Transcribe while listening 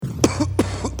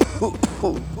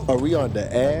Are we on the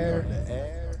air?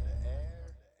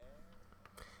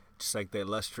 Just like the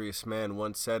illustrious man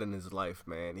once said in his life,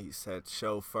 man. He said,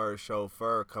 chauffeur,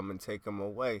 chauffeur, come and take him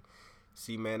away.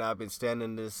 See, man, I've been standing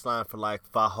in this line for like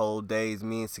 5 whole days.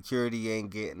 Me and security ain't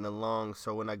getting along.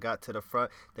 So when I got to the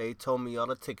front, they told me all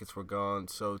the tickets were gone.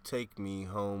 So take me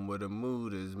home where the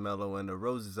mood is mellow and the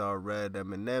roses are red,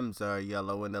 M&Ms are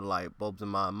yellow, and the light bulbs in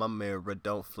my mirror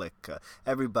don't flicker.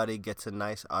 Everybody gets a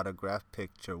nice autograph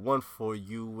picture. One for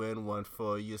you and one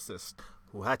for your sister,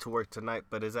 who had to work tonight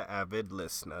but is an avid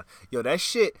listener. Yo, that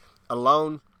shit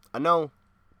alone, I know.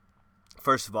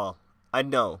 First of all, I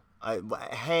know.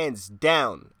 Hands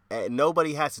down.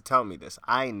 Nobody has to tell me this.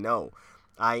 I know.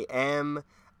 I am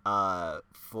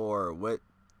for what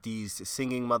these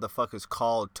singing motherfuckers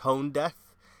call tone deaf.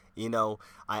 You know,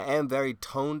 I am very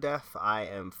tone deaf. I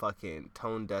am fucking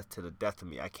tone deaf to the death of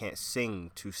me. I can't sing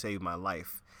to save my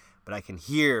life, but I can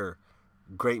hear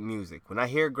great music. When I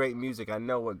hear great music, I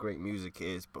know what great music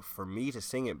is, but for me to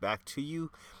sing it back to you,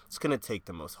 it's gonna take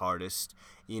the most hardest.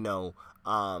 You know,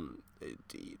 I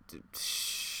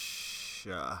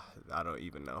don't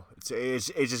even know. It's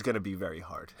just gonna be very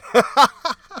hard.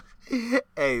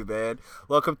 Hey man,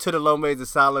 welcome to the Low Main's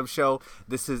Asylum Show.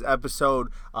 This is episode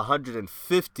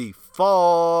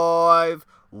 155.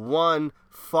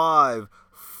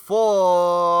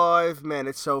 155. Man,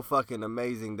 it's so fucking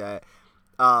amazing that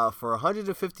for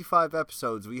 155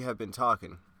 episodes we have been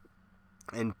talking.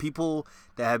 And people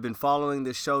that have been following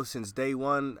this show since day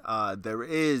one, there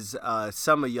is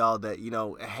some of y'all that, you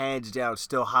know, hands down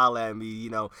still holla at me, you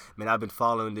know, man, I've been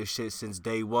following this shit since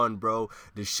day one, bro.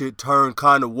 This shit turned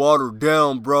kind of watered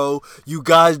down, bro. You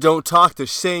guys don't talk the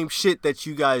same shit that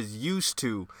you guys used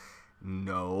to.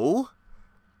 No.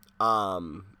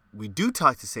 We do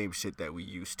talk the same shit that we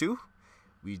used to.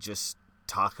 We just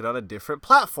talk it on a different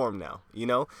platform now, you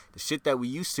know, the shit that we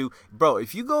used to. Bro,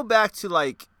 if you go back to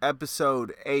like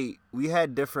episode 8, we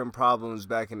had different problems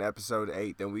back in episode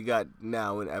 8 than we got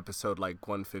now in episode like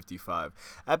 155.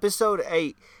 Episode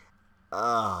 8,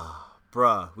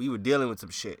 bruh, we were dealing with some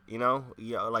shit, you know,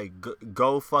 like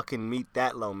go fucking meet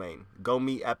that Low Main. Go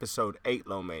meet episode 8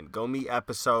 Low Main. Go meet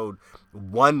episode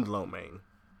 1 Low Main.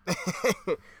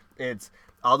 It's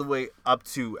all the way up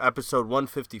to episode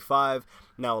 155.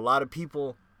 Now, a lot of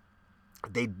people,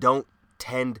 they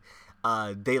tend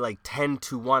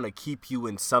to want to keep you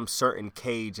in some certain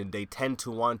cage, and they tend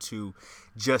to want to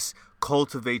just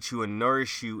cultivate you and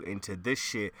nourish you into this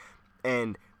shit.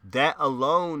 And that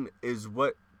alone is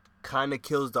what kind of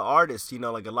kills the artist. You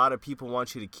know, like a lot of people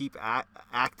want you to keep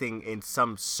acting in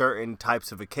some certain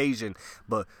types of occasion,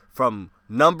 but from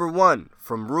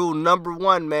rule number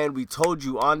one, man, we told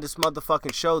you on this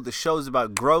motherfucking show, the show's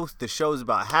about growth, the show's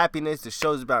about happiness, the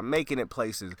show's about making it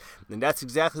places. And that's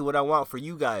exactly what I want for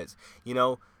you guys. You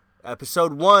know,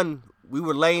 episode 1, we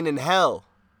were laying in hell,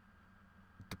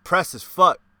 depressed as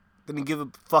fuck, didn't give a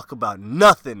fuck about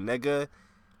nothing, nigga.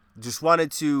 Just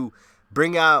wanted to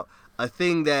bring out a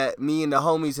thing that me and the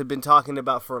homies have been talking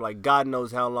about for like God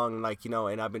knows how long, like, you know,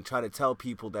 and I've been trying to tell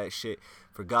people that shit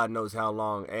for God knows how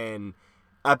long. And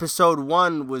episode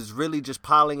 1 was really just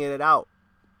piling it out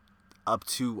up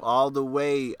to all the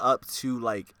way up to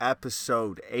like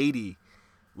episode 80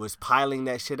 was piling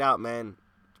that shit out, man.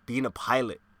 Being a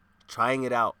pilot, trying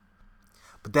it out.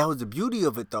 But that was the beauty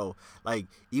of it though. Like,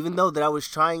 even though that I was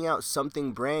trying out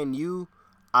something brand new,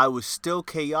 I was still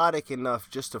chaotic enough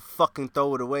just to fucking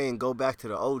throw it away and go back to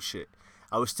the old shit.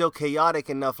 I was still chaotic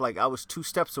enough, like I was 2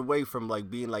 steps away from like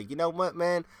being like, you know what,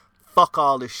 man? Fuck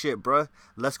all this shit, bruh.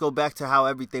 Let's go back to how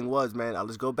everything was, man.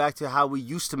 Let's go back to how we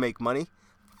used to make money.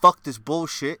 Fuck this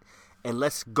bullshit, and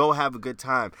let's go have a good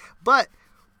time. But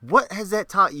what has that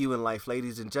taught you in life,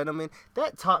 ladies and gentlemen?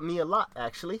 That taught me a lot,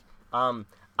 actually.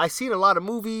 I've seen a lot of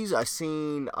movies, I've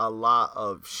seen a lot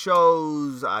of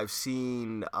shows, I've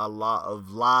seen a lot of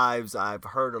lives, I've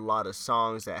heard a lot of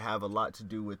songs that have a lot to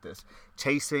do with this.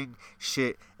 Chasing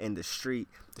shit in the street.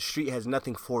 The street has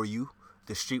nothing for you.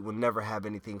 The street will never have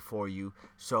anything for you.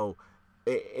 So,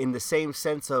 in the same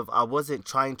sense of, I wasn't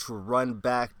trying to run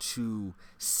back to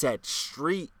said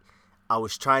street, I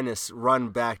was trying to run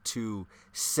back to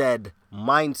said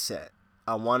mindset.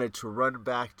 I wanted to run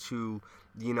back to,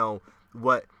 you know,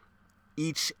 what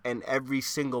each and every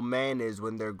single man is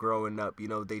when they're growing up. You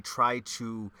know, they try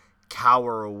to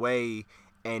cower away,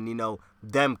 and, you know,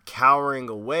 them cowering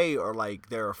away, or like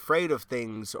they're afraid of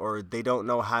things, or they don't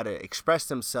know how to express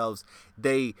themselves,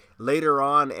 they later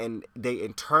on, and they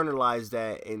internalize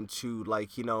that into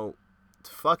like, you know,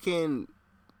 fucking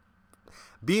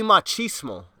be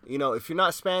machismo. You know, if you're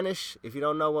not Spanish, if you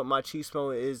don't know what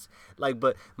machismo is, like,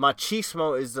 but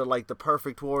machismo is the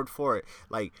perfect word for it.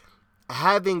 Like,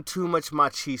 having too much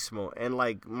machismo, and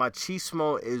like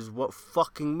machismo is what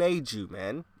fucking made you,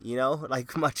 man. You know, like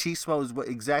machismo is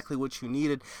exactly what you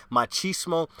needed.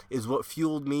 Machismo is what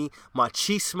fueled me.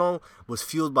 Machismo was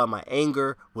fueled by my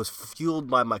anger, was fueled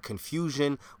by my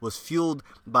confusion, was fueled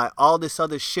by all this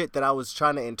other shit that I was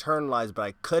trying to internalize, but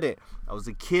I couldn't. I was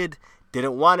a kid,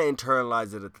 didn't want to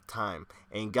internalize it at the time.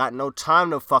 Ain't got no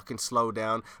time to fucking slow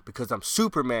down because I'm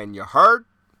Superman, you heard?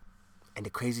 And the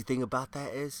crazy thing about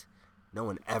that is, no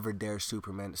one ever dares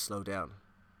Superman to slow down.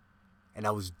 And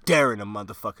I was daring a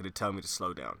motherfucker to tell me to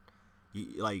slow down.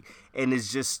 And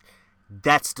it's just,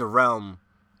 that's the realm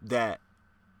that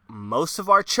most of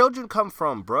our children come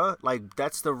from, bruh. Like,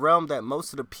 that's the realm that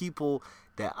most of the people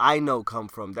that I know come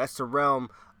from. That's the realm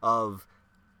of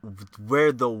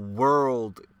where the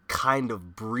world kind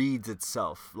of breeds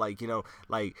itself. Like, you know,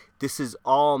 like, this is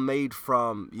all made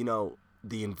from, you know,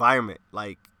 the environment.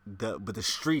 Like, but the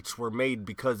streets were made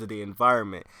because of the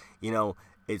environment. You know,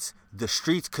 it's, the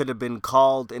streets could have been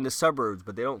called in the suburbs,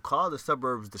 but they don't call the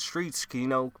suburbs the streets. You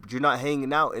know, you're not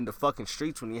hanging out in the fucking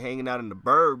streets when you're hanging out in the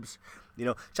burbs. You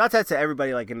know, shout out to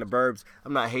everybody like in the burbs.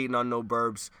 I'm not hating on no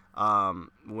burbs.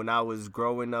 When I was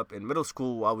growing up in middle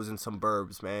school, I was in some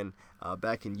burbs, man.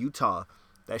 Back in Utah,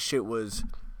 that shit was.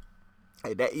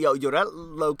 Hey, that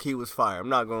low key was fire. I'm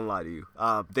not gonna lie to you.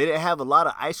 They didn't have a lot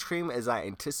of ice cream as I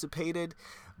anticipated,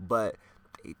 but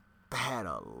they had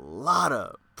a lot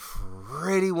of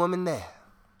pretty women there.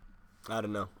 I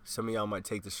don't know. Some of y'all might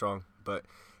take this wrong, but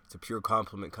it's a pure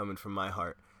compliment coming from my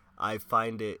heart. I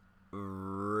find it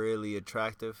really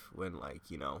attractive when, like,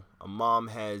 you know, a mom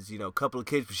has, you know, a couple of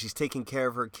kids, but she's taking care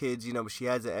of her kids, you know, but she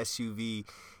has an SUV,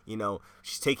 you know,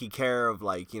 she's taking care of,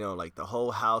 like, you know, like the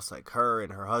whole house, like her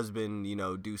and her husband, you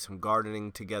know, do some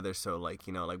gardening together. So, like,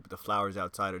 you know, like the flowers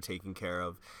outside are taken care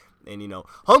of. And, you know,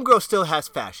 homegirl still has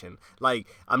fashion. Like,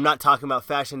 I'm not talking about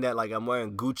fashion that, like, I'm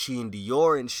wearing Gucci and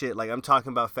Dior and shit. Like, I'm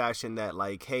talking about fashion that,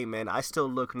 like, hey, man, I still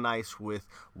look nice with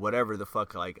whatever the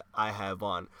fuck, like, I have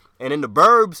on. And in the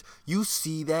burbs, you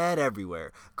see that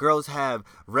everywhere. Girls have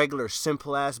regular,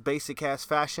 simple-ass, basic-ass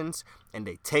fashions, and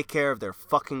they take care of their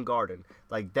fucking garden.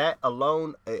 Like, that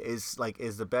alone is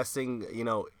the best thing, you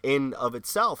know, in of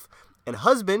itself. And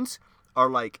husbands are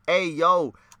like, hey,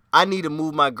 yo, I need to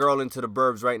move my girl into the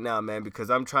burbs right now, man, because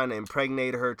I'm trying to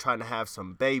impregnate her, trying to have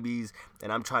some babies,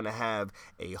 and I'm trying to have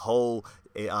a whole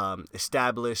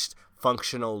established,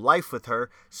 functional life with her.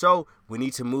 So we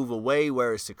need to move away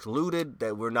where it's secluded,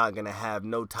 that we're not going to have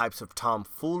no types of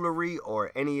tomfoolery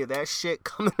or any of that shit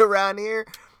coming around here.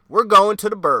 We're going to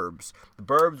the burbs. The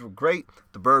burbs were great.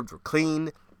 The burbs were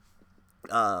clean.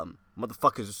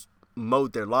 Motherfuckers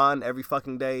mowed their lawn every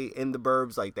fucking day in the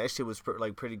burbs. Like, that shit was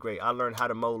pretty great. I learned how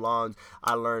to mow lawns.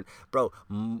 I learned, bro,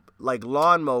 like,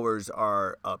 lawnmowers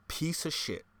are a piece of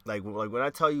shit. Like when I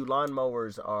tell you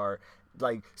lawnmowers are,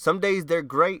 like, some days they're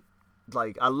great.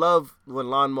 Like, I love when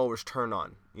lawnmowers turn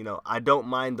on. You know, I don't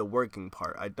mind the working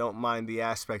part. I don't mind the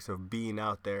aspects of being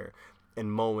out there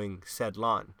and mowing said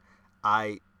lawn.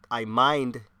 I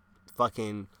mind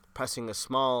fucking pressing a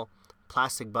small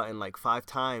plastic button like 5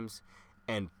 times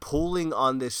and pulling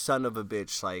on this son of a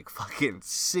bitch like fucking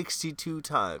 62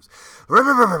 times.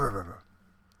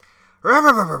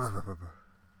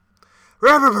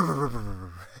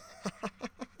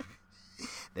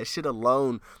 That shit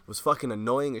alone was fucking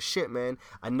annoying as shit, man.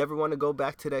 I never want to go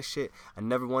back to that shit. I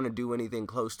never want to do anything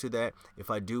close to that.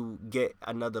 If I do get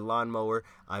another lawnmower,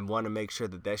 I want to make sure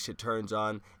that shit turns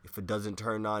on. If it doesn't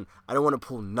turn on, I don't want to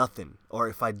pull nothing. Or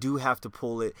if I do have to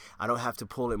pull it, I don't have to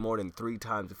pull it more than 3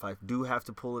 times. If I do have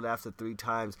to pull it after 3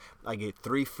 times, I get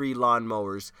 3 free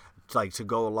lawnmowers, like, to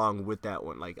go along with that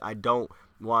one. Like, I don't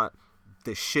want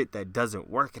the shit that doesn't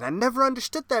work. And I never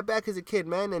understood that back as a kid,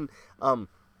 man. And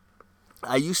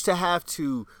I used to have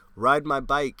to ride my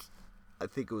bike, I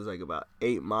think it was like about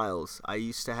 8 miles. I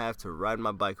used to have to ride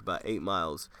my bike about 8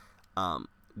 miles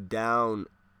down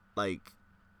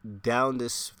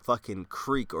this fucking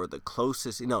creek, or the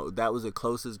closest, that was the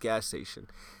closest gas station.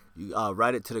 You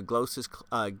ride it to the closest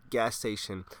gas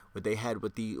station where they had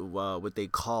what they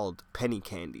called penny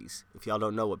candies. If y'all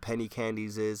don't know what penny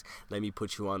candies is, let me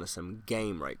put you onto some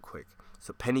game right quick.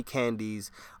 So penny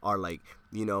candies are like,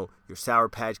 your Sour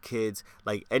Patch Kids,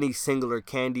 like any singular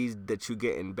candies that you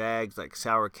get in bags, like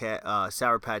Sour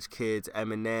Patch Kids,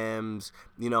 M&Ms,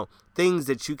 things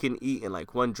that you can eat in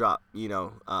like one drop,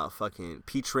 fucking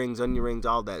peach rings, onion rings,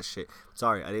 all that shit.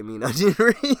 Sorry, I didn't mean onion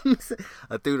rings.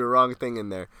 I threw the wrong thing in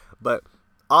there. But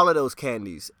all of those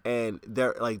candies, and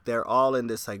they're all in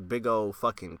this like big old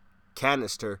fucking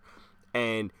canister,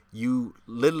 and you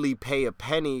literally pay a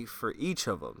penny for each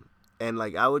of them. And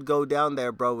like I would go down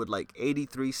there, bro, with like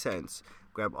 83 cents,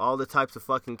 grab all the types of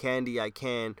fucking candy I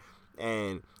can,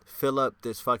 and fill up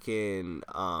this fucking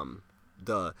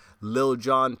the Lil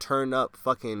Jon turn up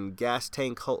fucking gas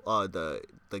tank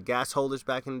the gas holders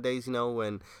back in the days, you know,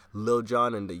 when Lil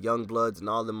Jon and the Young Bloods and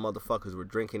all them motherfuckers were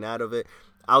drinking out of it.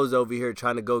 I was over here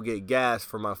trying to go get gas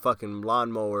for my fucking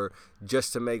lawnmower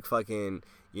just to make fucking,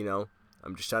 you know,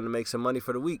 I'm just trying to make some money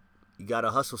for the week. You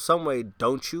gotta hustle some way,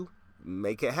 don't you?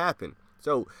 Make it happen.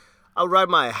 So I'll ride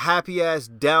my happy ass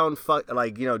down,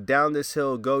 down this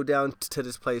hill, go down to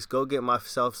this place, go get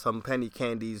myself some penny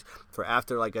candies for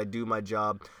after, like, I do my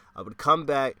job. I would come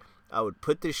back, I would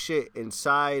put this shit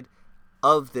inside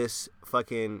of this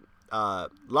fucking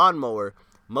lawnmower.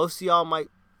 Most of y'all might,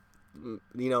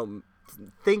 you know,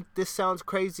 think this sounds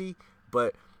crazy,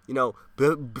 but, you know,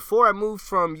 before I moved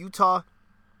from Utah,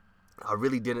 I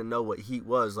really didn't know what heat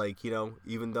was. Like, you know,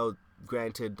 even though,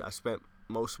 granted, I spent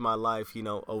most of my life, you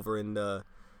know, over in the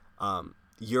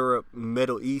Europe,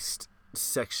 Middle East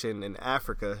section in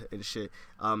Africa and shit.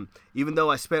 Even though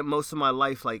I spent most of my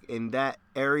life, like, in that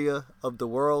area of the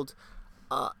world,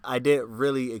 I didn't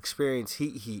really experience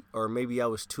heat, or maybe I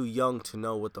was too young to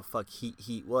know what the fuck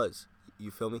heat was.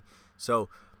 You feel me? So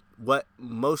what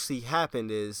mostly happened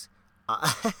is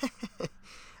I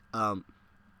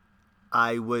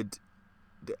would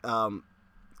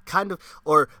kind of,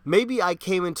 or maybe I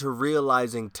came into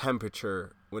realizing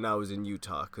temperature when I was in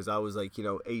Utah, because I was like, you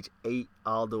know, age 8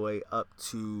 all the way up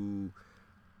to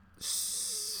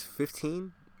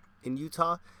 15 in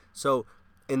Utah. So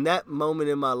in that moment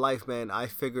in my life, man, I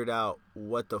figured out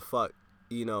what the fuck,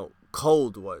 you know,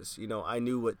 cold was. You know, I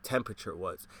knew what temperature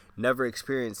was. Never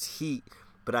experienced heat,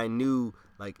 but I knew,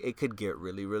 like, it could get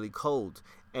really, really cold.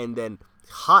 And then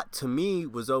hot to me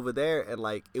was over there, and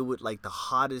like it would, like, the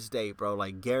hottest day, bro,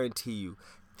 like, guarantee you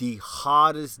the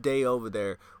hottest day over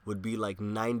there would be like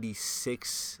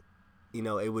 96. You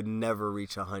know, it would never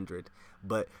reach 100,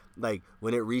 but like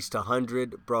when it reached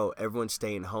 100, bro, everyone's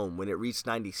staying home. When it reached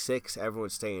 96,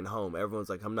 everyone's staying home. Everyone's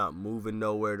like, I'm not moving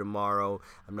nowhere tomorrow,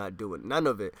 I'm not doing none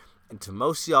of it. And to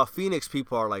most of y'all Phoenix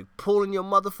people are like pulling your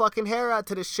motherfucking hair out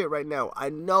to this shit right now. I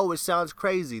know it sounds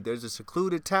crazy. There's a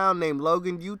secluded town named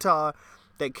Logan, Utah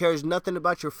that cares nothing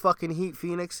about your fucking heat,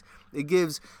 Phoenix. It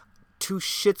gives two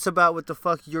shits about what the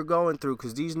fuck you're going through,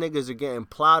 because these niggas are getting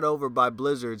plowed over by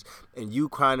blizzards and you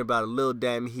crying about a little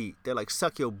damn heat. They're like,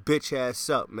 suck your bitch ass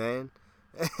up, man.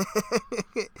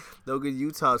 Logan,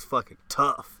 Utah's fucking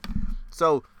tough.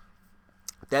 So,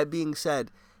 that being said,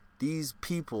 these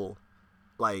people,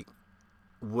 like,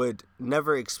 would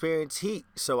never experience heat.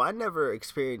 So I never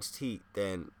experienced heat.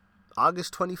 Then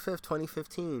August 25th,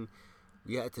 2015,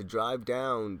 we had to drive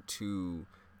down to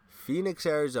Phoenix,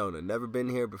 Arizona. Never been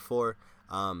here before.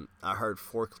 I heard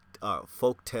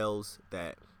folk tales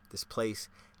that this place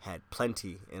had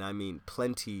plenty, and I mean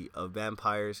plenty, of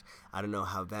vampires. I don't know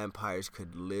how vampires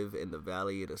could live in the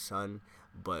Valley of the Sun,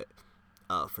 but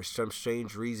for some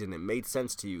strange reason it made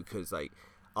sense to you, because like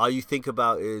all you think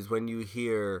about is when you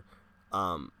hear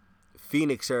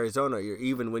Phoenix, Arizona, or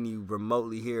even when you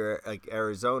remotely hear like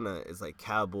Arizona, it's like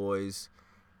cowboys,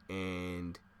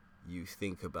 and you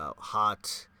think about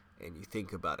hot, and you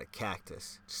think about a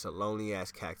cactus, just a lonely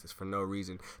ass cactus for no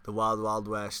reason. The Wild Wild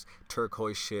West,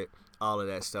 turquoise shit, all of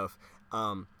that stuff.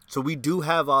 So we do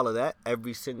have all of that.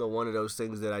 Every single one of those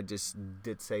things that I just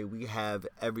did say, we have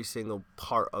every single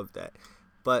part of that.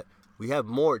 But we have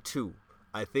more too.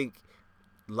 I think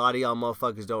a lot of y'all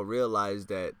motherfuckers don't realize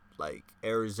that, like,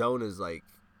 Arizona's like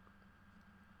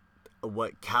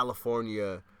what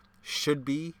California should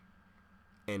be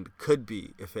and could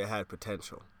be if it had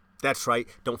potential. That's right.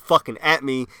 Don't fucking at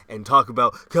me and talk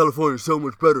about California's so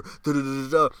much better.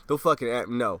 Don't fucking at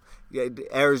me. No.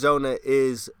 Arizona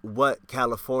is what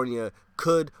California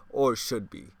could or should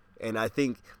be. And I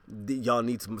think y'all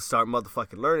need to start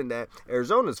motherfucking learning that.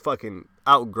 Arizona's fucking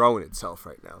outgrowing itself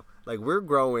right now. Like, we're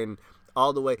growing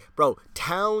all the way. Bro,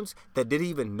 towns that didn't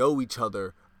even know each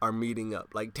other are meeting up.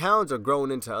 Like, towns are growing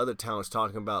into other towns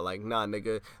talking about, like, nah,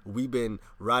 nigga, we've been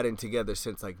riding together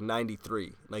since, like,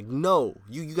 93. Like, no,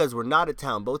 you guys were not a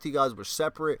town. Both of you guys were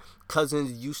separate.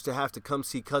 Cousins used to have to come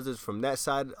see cousins from that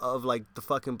side of, like, the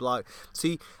fucking block.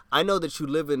 See, I know that you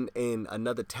live in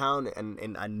another town,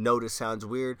 and I know this sounds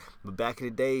weird, but back in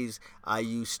the days, I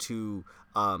used to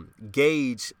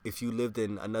gauge if you lived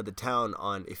in another town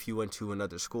on if you went to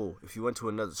another school. If you went to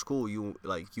another school, you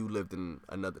lived in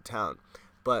another town.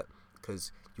 But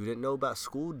because you didn't know about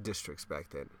school districts back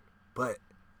then. But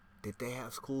did they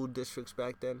have school districts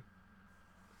back then?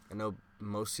 I know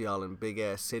most of y'all in big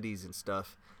ass cities and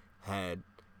stuff had,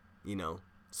 you know,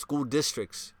 school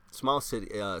districts, small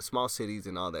cities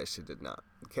and all that shit did not.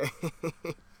 Okay.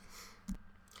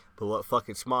 But what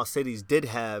fucking small cities did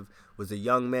have was a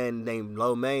young man named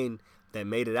Lo Mein that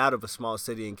made it out of a small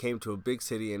city and came to a big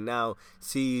city and now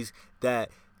sees that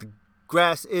the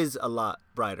grass is a lot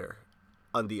brighter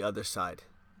on the other side.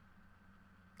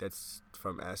 That's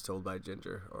from As Told by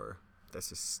Ginger, or that's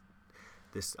just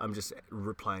this. I'm just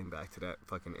replying back to that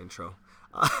fucking intro.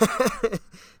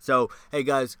 So, hey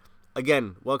guys,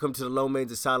 again, welcome to the Lo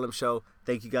Mein's Asylum Show.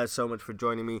 Thank you guys so much for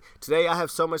joining me. Today I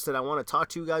have so much that I want to talk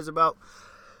to you guys about.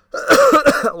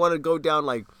 I want to go down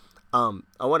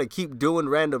I want to keep doing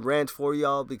random rants for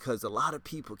y'all because a lot of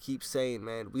people keep saying,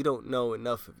 man, we don't know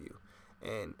enough of you.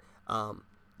 And,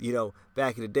 you know,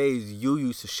 back in the days, you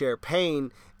used to share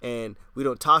pain and we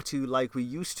don't talk to you like we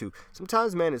used to.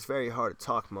 Sometimes, man, it's very hard to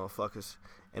talk, motherfuckers.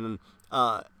 And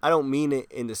I don't mean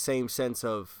it in the same sense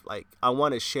of, like, I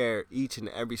want to share each and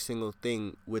every single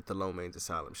thing with the Lo Mein's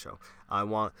Asylum Show. I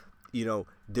want, you know,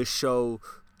 this show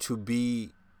to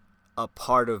be a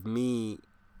part of me.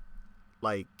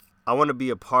 Like, I want to be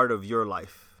a part of your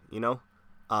life, you know?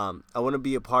 I want to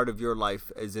be a part of your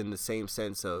life as in the same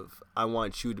sense of I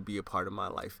want you to be a part of my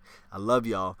life. I love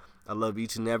y'all. I love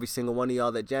each and every single one of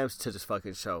y'all that jams to this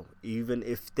fucking show. Even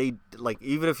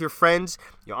if your friends,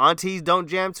 your aunties don't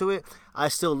jam to it, I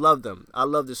still love them. I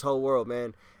love this whole world,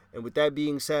 man. And with that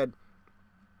being said,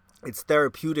 it's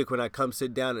therapeutic when I come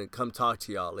sit down and come talk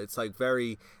to y'all. It's like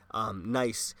very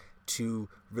nice to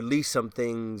release some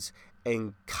things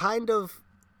and kind of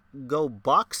go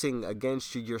boxing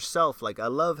against yourself. Like, I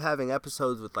love having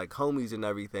episodes with like homies and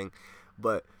everything,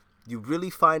 but you really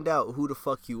find out who the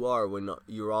fuck you are when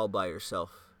you're all by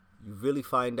yourself. You really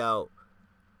find out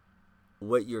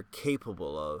what you're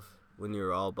capable of when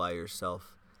you're all by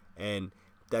yourself. And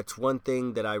that's one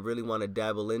thing that I really want to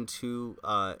dabble into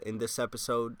in this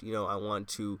episode. You know, I want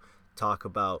to talk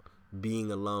about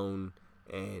being alone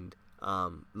and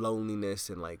loneliness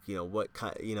and, like, you know, what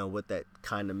that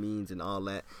kind of means and all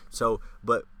that. So,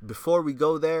 but before we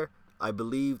go there, I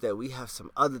believe that we have some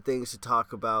other things to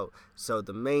talk about. So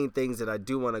the main things that I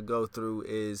do want to go through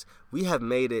is we have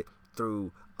made it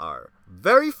through our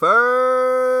very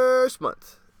first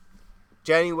month.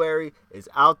 January is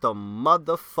out the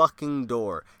motherfucking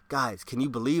door. Guys, can you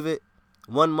believe it?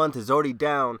 1 month is already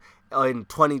down in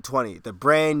 2020. The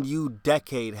brand new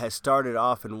decade has started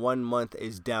off and 1 month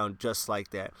is down just like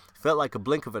that. Felt like a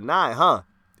blink of an eye, huh?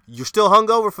 You're still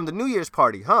hungover from the New Year's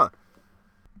party, huh?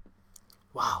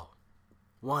 Wow.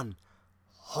 1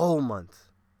 whole month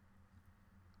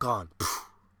gone.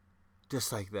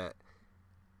 Just like that.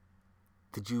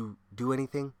 Did you do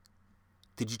anything?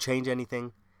 Did you change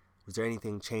anything? Was there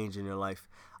anything changed in your life?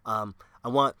 I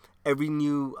want every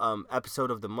new episode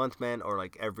of the month, man, or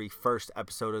like every first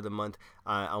episode of the month,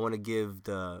 I want to give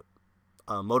the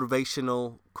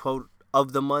motivational quote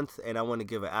of the month, and I want to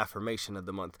give an affirmation of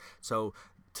the month. So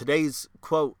today's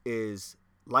quote is,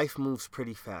 life moves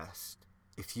pretty fast.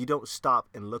 If you don't stop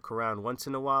and look around once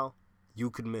in a while, you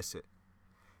could miss it.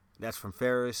 That's from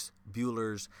Ferris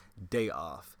Bueller's Day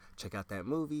Off. Check out that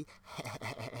movie.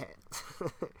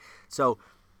 So,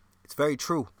 it's very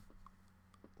true.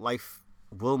 Life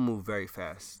will move very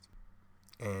fast.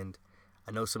 And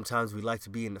I know sometimes we like to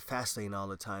be in the fast lane all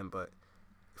the time, but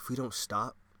if we don't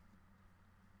stop,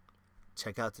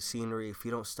 check out the scenery, if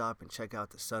we don't stop and check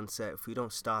out the sunset, if we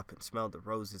don't stop and smell the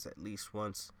roses at least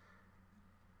once,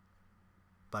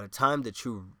 by the time that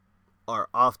you are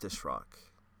off this rock,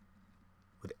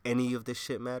 would any of this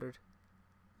shit mattered?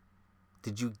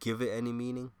 Did you give it any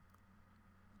meaning?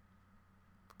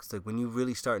 Because, like, when you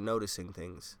really start noticing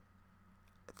things,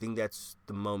 I think that's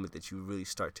the moment that you really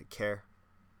start to care.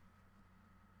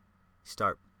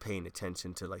 Start paying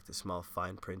attention to, like, the small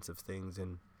fine prints of things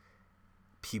and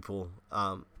people.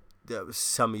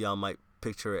 Some of y'all might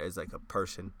picture it as like a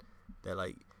person that,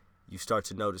 like, you start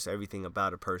to notice everything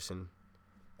about a person,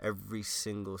 every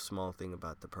single small thing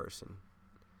about the person,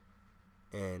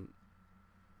 and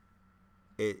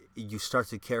you start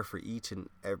to care for each and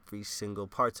every single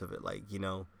parts of it, like, you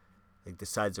know, like the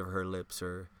sides of her lips,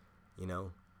 or, you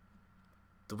know,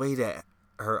 the way that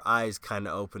her eyes kind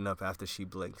of open up after she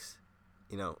blinks,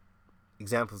 you know,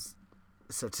 examples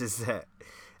such as that.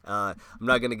 I'm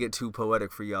not going to get too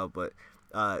poetic for y'all, but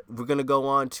we're going to go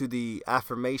on to the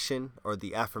affirmation, or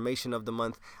the affirmation of the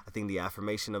month. I think the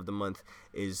affirmation of the month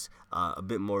is a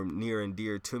bit more near and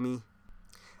dear to me.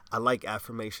 I like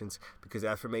affirmations because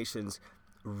affirmations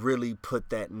really put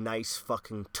that nice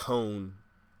fucking tone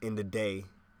in the day.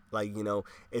 Like, you know,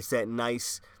 it's that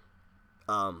nice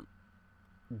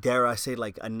dare I say,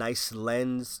 like a nice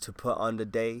lens to put on the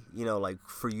day, you know, like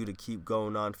for you to keep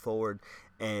going on forward.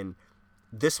 And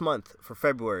this month for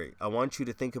February, I want you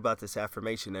to think about this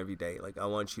affirmation every day. Like I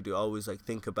want you to always like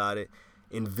think about it,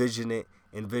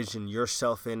 envision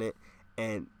yourself in it.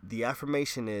 And the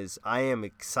affirmation is, I am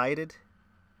excited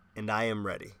and I am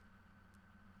ready.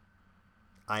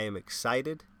 I am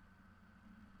excited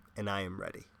and I am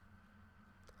ready.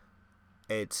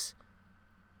 It's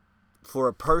for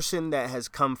a person that has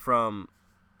come from,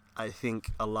 I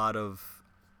think, a lot of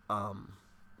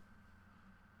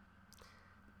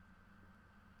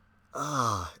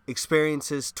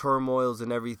experiences, turmoils,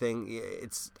 and everything.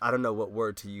 It's, I don't know what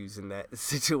word to use in that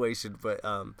situation, but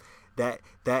that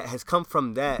has come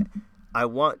from that. I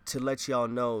want to let y'all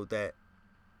know that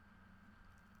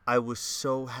I was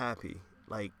so happy,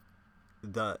 like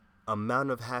the amount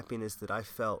of happiness that I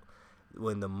felt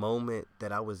when the moment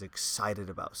that I was excited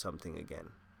about something again.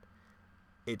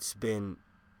 It's been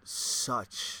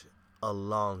such a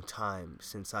long time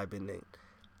since I've been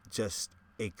just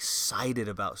excited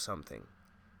about something,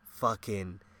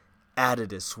 fucking out of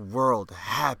this world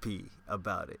happy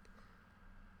about it.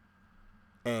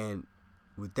 And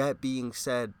with that being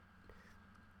said,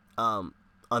 on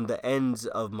the ends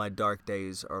of my dark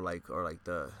days, or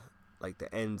the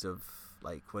ends of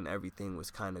like when everything was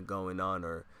kind of going on,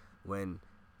 or when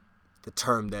the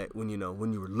term that when you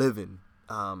were living,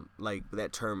 like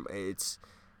that term, it's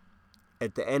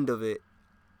at the end of it,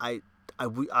 I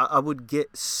would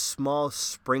get small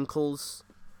sprinkles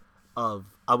of,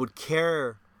 I would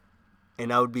care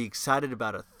and I would be excited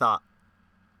about a thought.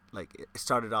 Like it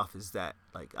started off as that,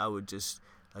 like I would just,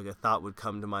 like a thought would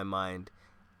come to my mind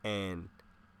and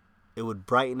it would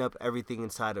brighten up everything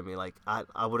inside of me. Like I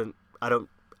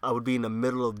would be in the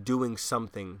middle of doing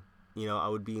something, you know, I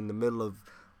would be in the middle of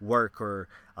work, or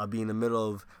I'll be in the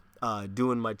middle of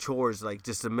doing my chores, like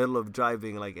just the middle of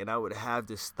driving, like, and I would have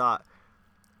this thought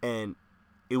and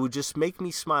it would just make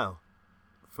me smile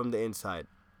from the inside.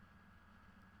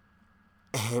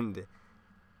 And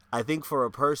I think for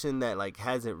a person that like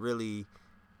hasn't really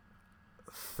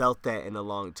felt that in a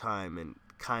long time, and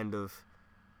kind of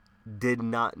did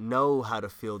not know how to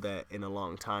feel that in a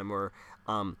long time, or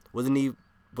wasn't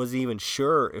even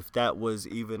sure if that was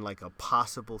even like a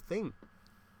possible thing.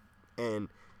 And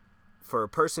for a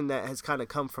person that has kind of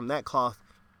come from that cloth,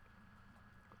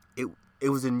 it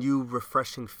was a new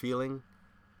refreshing feeling.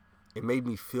 It made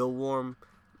me feel warm.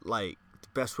 Like the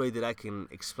best way that I can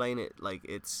explain it, like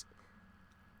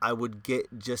I would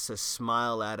get just a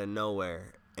smile out of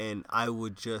nowhere and I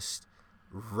would just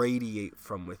radiate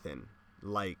from within.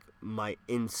 Like my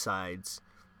insides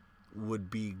would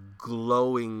be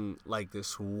glowing like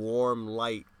this warm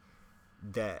light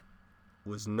that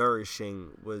was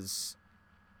nourishing, was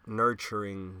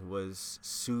nurturing, was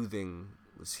soothing,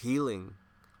 was healing.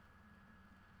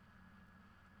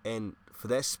 And for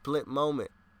that split moment,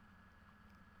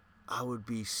 I would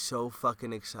be so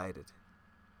fucking excited.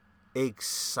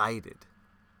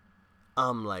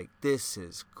 I'm like, this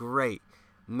is great.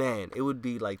 Man, it would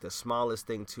be like the smallest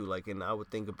thing too. Like, and I would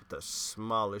think about the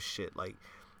smallest shit. Like,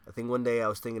 I think one day I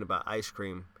was thinking about ice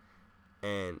cream,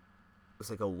 and it was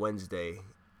like a Wednesday,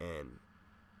 and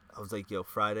I was like, yo,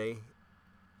 Friday,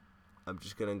 I'm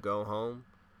just gonna go home,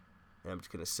 and I'm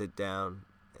just gonna sit down,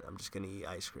 and I'm just gonna eat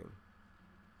ice cream.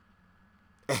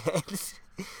 And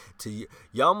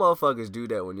y'all motherfuckers do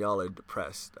that when y'all are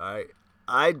depressed, alright?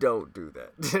 I don't do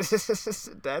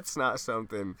that. That's not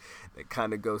something that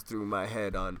kind of goes through my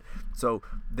head on. So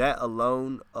that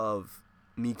alone of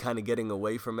me kind of getting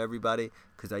away from everybody,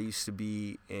 because I used to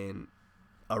be in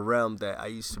a realm that I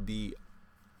used to be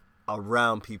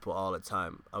around people all the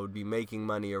time. I would be making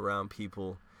money around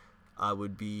people. I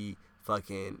would be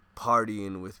fucking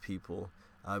partying with people.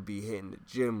 I'd be hitting the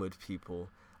gym with people.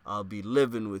 I'll be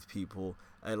living with people,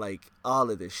 and like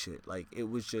all of this shit. Like it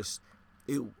was just,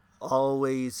 it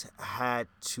always had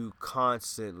to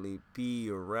constantly be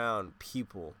around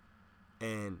people.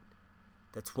 And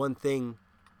that's one thing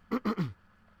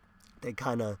that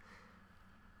kind of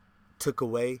took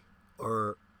away,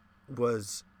 or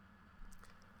was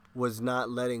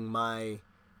not letting my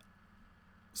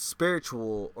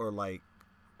spiritual, or like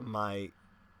my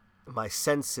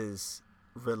senses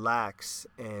relax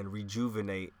and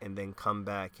rejuvenate and then come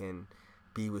back and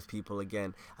be with people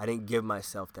again. I didn't give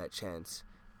myself that chance,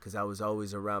 because I was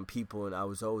always around people, and I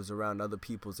was always around other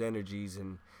people's energies,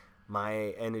 and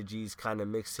my energies kind of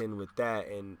mix in with that.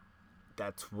 And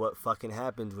that's what fucking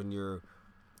happens when you're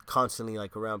constantly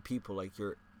like around people. Like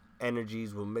your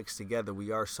energies will mix together. We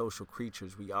are social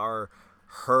creatures. We are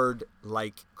herd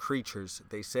like creatures.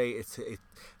 They say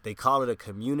they call it a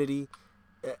community.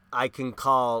 I can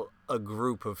call a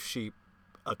group of sheep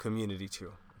a community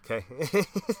too. Okay.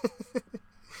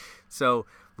 So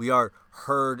we are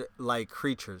herd-like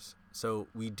creatures. So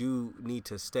we do need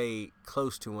to stay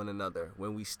close to one another.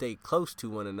 When we stay close to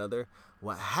one another,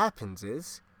 what happens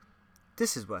is,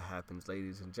 this is what happens,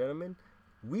 ladies and gentlemen.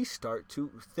 We start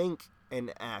to think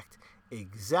and act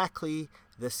exactly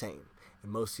the same.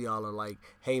 And most of y'all are like,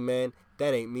 hey man,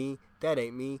 that ain't me. That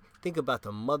ain't me. Think about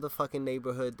the motherfucking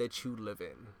neighborhood that you live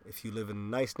in. If you live in a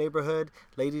nice neighborhood,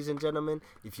 ladies and gentlemen,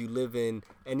 if you live in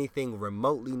anything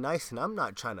remotely nice, and I'm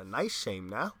not trying to nice shame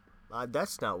now.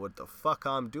 That's not what the fuck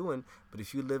I'm doing. But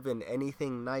if you live in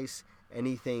anything nice,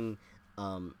 anything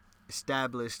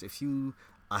established, if you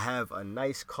have a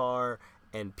nice car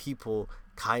and people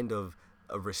kind of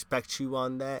respect you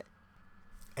on that,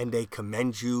 and they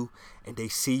commend you, and they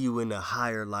see you in a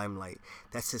higher limelight,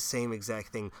 that's the same exact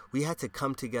thing. We had to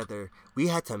come together. We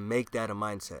had to make that a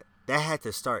mindset. That had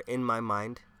to start in my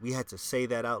mind. We had to say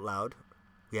that out loud.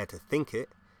 We had to think it,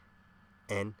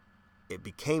 and it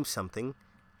became something.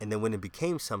 And then when it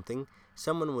became something,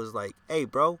 someone was like, hey,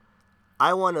 bro,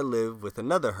 I want to live with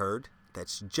another herd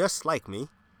that's just like me,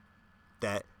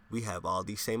 that we have all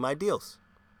these same ideals.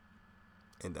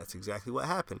 And that's exactly what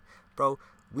happened. Bro,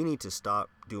 we need to stop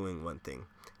doing one thing.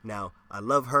 Now, I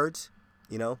love herds.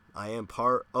 You know, I am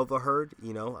part of a herd.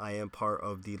 You know, I am part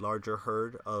of the larger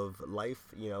herd of life.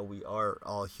 You know, we are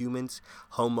all humans.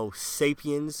 Homo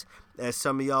sapiens, as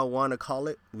some of y'all want to call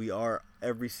it. We are,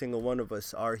 every single one of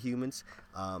us are humans.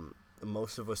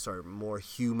 Most of us are more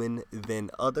human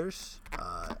than others.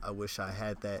 I wish I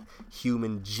had that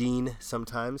human gene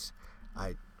sometimes.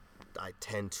 I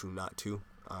tend to not to.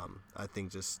 I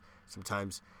think just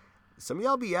sometimes some of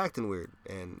y'all be acting weird,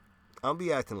 and I'll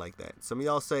be acting like that. Some of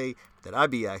y'all say that I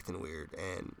be acting weird,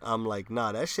 and I'm like,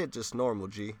 nah, that shit just normal,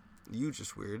 G. You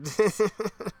just weird.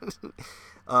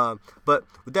 But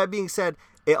with that being said,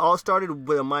 it all started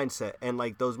with a mindset, and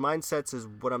like those mindsets is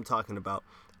what I'm talking about.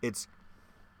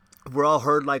 We're all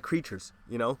herd-like creatures,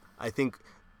 you know. I think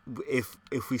if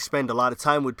we spend a lot of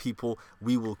time with people,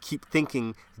 we will keep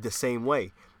thinking the same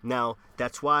way. Now,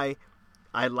 that's why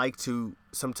I like to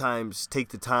sometimes take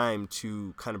the time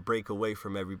to kind of break away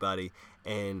from everybody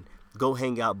and go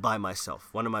hang out by myself.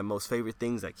 One of my most favorite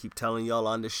things, I keep telling y'all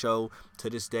on the show to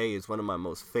this day, is one of my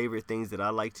most favorite things that I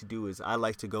like to do is I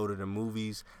like to go to the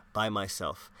movies by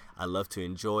myself. I love to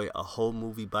enjoy a whole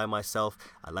movie by myself.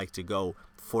 I like to go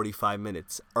 45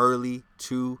 minutes early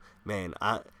too. Man,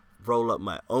 I roll up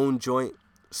my own joint,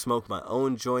 smoke my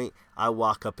own joint. I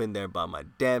walk up in there by my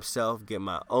damn self, get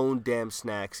my own damn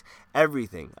snacks,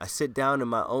 everything. I sit down in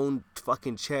my own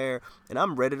fucking chair, and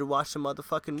I'm ready to watch the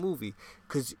motherfucking movie,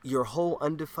 because your whole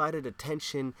undivided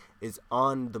attention is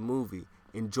on the movie,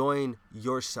 enjoying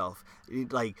yourself,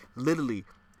 like literally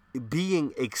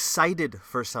being excited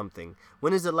for something.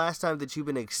 When is the last time that you've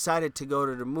been excited to go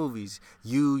to the movies?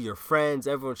 You, your friends,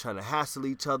 everyone trying to hassle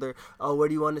each other. Oh, where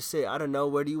do you want to sit? I don't know.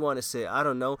 Where do you want to sit? I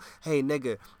don't know. Hey,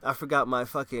 nigga, I forgot my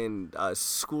fucking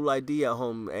school ID at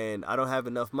home, and I don't have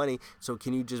enough money, so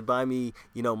can you just buy me,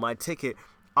 my ticket?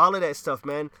 All of that stuff,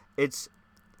 man. It's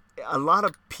a lot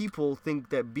of people think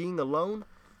that being alone,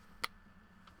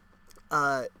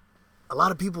 a lot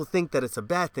of people think that it's a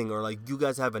bad thing, or like you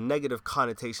guys have a negative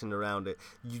connotation around it.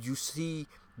 You see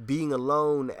being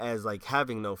alone as like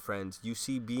having no friends. You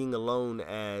see being alone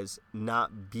as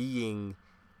not being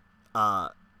in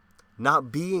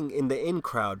the in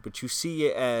crowd, but you see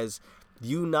it as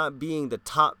you not being the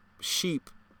top sheep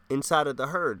inside of the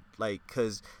herd. Like,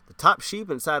 because the top sheep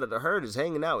inside of the herd is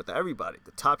hanging out with everybody.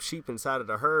 The top sheep inside of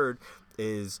the herd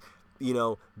is,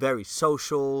 very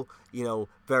social,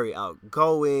 very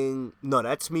outgoing. No,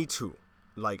 that's me too.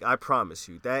 Like, I promise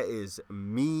you, that is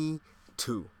me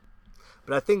too.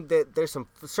 But I think that there's some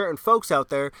certain folks out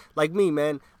there, like me,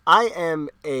 man. I am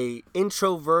a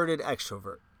introverted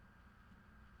extrovert.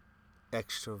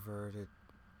 Extroverted.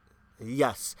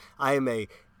 Yes, I am a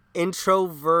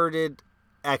introverted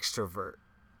extrovert.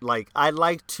 Like, I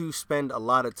like to spend a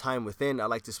lot of time within. I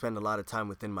like to spend a lot of time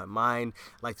within my mind.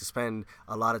 I like to spend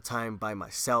a lot of time by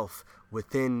myself,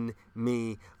 within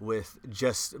me, with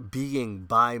just being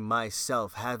by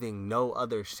myself, having no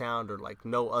other sound or like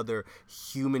no other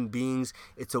human beings.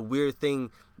 It's a weird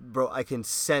thing, bro. I can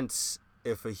sense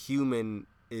if a human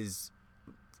is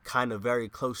kind of very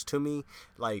close to me.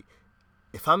 Like,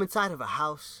 if I'm inside of a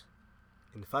house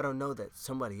and if I don't know that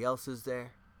somebody else is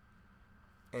there,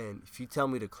 and if you tell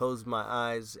me to close my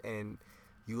eyes and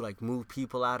you like move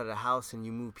people out of the house and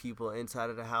you move people inside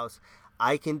of the house,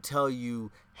 I can tell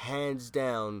you hands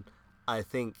down, I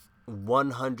think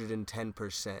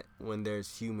 110% when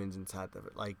there's humans inside of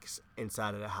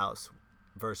the house.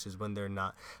 versus when they're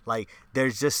not. Like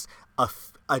there's just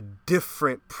a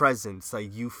different presence.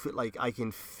 Like you feel like I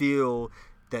can feel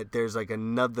that there's like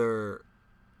another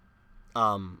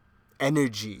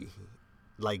energy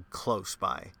like close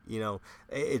by. You know,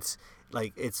 it's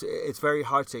like it's very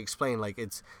hard to explain. Like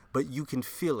it's, but you can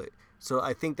feel it. So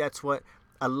I think that's what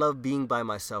I love being by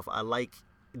myself. I like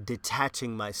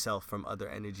detaching myself from other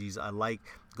energies. I like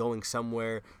going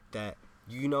somewhere that,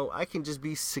 you know, I can just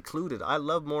be secluded. I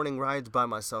love morning rides by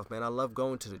myself, man. I love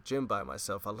going to the gym by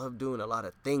myself. I love doing a lot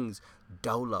of things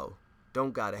dolo.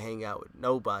 Don't gotta hang out with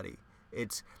nobody.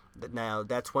 It's now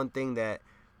that's one thing that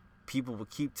people will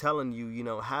keep telling you, you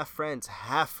know, have friends,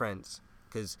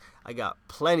 because I got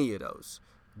plenty of those.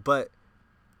 But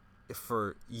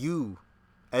for you,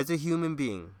 as a human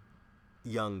being,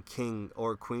 young king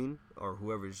or queen, or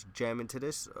whoever's jamming to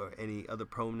this, or any other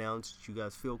pronouns that you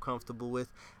guys feel comfortable with,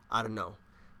 I don't know.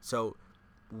 So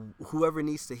whoever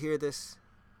needs to hear this,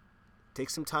 take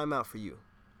some time out for you.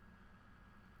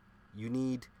 You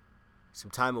need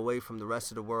some time away from the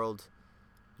rest of the world.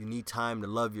 You need time to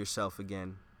love yourself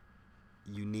again.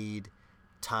 You need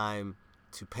time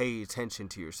to pay attention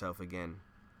to yourself again.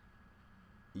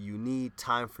 You need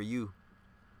time for you.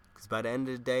 Because by the end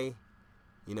of the day,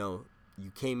 you know,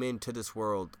 you came into this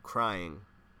world crying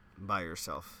by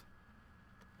yourself.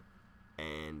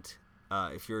 And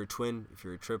if you're a twin, if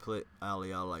you're a triplet, all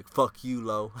y'all like, fuck you,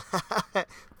 Lo.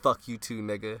 Fuck you too,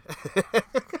 nigga.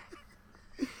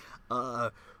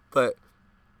 But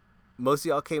most of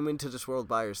y'all came into this world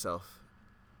by yourself.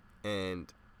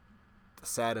 And the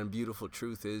sad and beautiful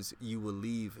truth is you will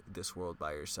leave this world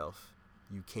by yourself.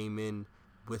 You came in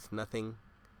with nothing.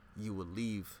 You will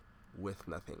leave with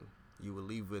nothing. You will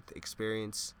leave with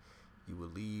experience. You will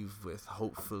leave with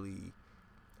hopefully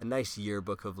a nice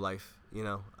yearbook of life. You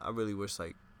know, I really wish,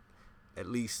 like, at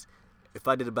least if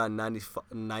I did about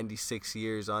 96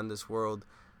 years on this world,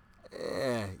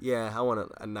 yeah, I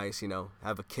want a nice, you know,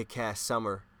 have a kick-ass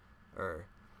summer, or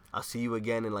I'll see you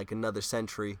again in like another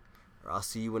century, or I'll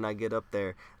see you when I get up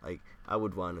there. Like, I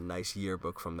would want a nice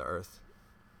yearbook from the earth.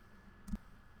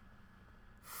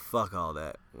 Fuck all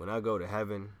that. When I go to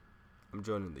heaven, I'm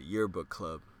joining the yearbook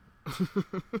club.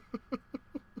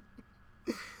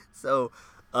 So,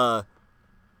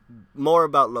 more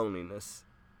about loneliness.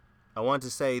 I want to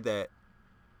say that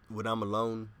when I'm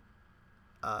alone,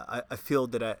 I feel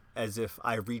that as if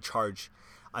I recharge.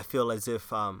 I feel as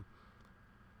if I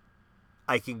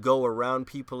can go around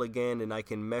people again, and I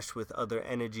can mesh with other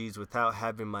energies without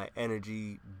having my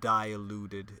energy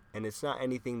diluted. And it's not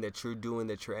anything that you're doing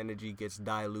that your energy gets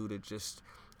diluted. Just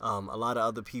a lot of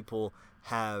other people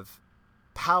have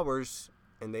powers,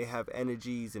 and they have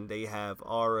energies, and they have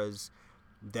auras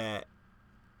that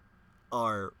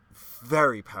are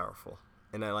very powerful.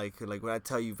 And I like when I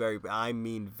tell you I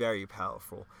mean very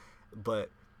powerful. But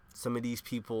some of these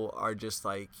people are just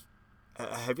like,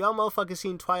 have y'all motherfuckers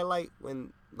seen Twilight,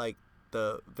 when like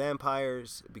the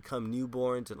vampires become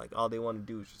newborns and like all they want to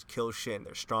do is just kill shit, and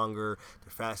they're stronger,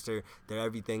 they're faster, they're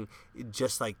everything,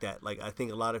 just like that. Like, I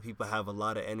think a lot of people have a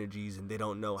lot of energies, and they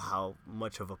don't know how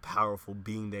much of a powerful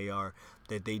being they are,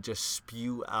 that they just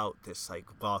spew out this like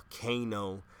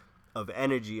volcano of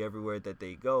energy everywhere that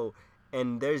they go.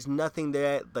 And there's nothing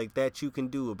that you can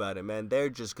do about it, man. They're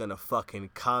just gonna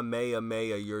fucking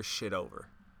Kamehameha your shit over.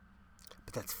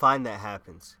 But that's fine, that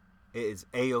happens. It is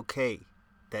A-okay.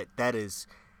 That is,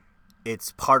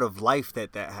 it's part of life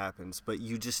that happens. But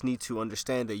you just need to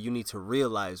understand that you need to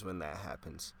realize when that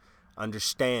happens.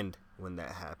 Understand when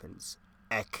that happens.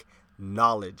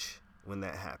 Acknowledge when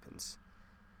that happens.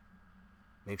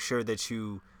 Make sure that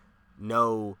you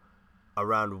know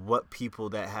around what people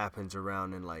that happens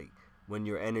around, and like when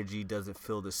your energy doesn't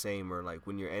feel the same, or like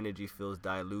when your energy feels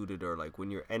diluted, or like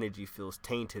when your energy feels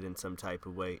tainted in some type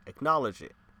of way. Acknowledge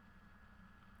it.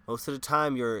 Most of the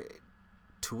time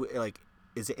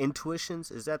is it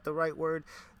intuitions? Is that the right word?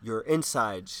 Your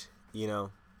insides, you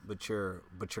know, but your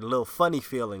little funny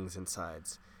feelings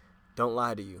insides don't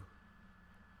lie to you.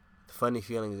 The funny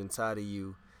feelings inside of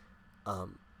you,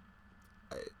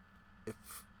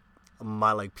 if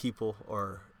my like people,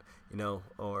 or you know,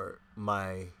 or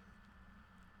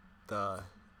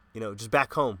just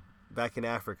back home, back in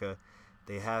Africa,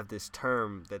 they have this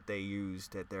term that they use,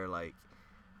 that they're like,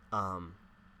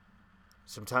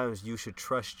 sometimes you should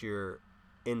trust your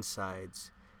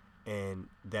insides, and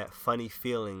that funny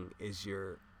feeling is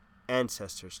your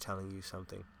ancestors telling you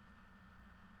something.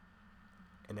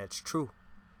 And that's true.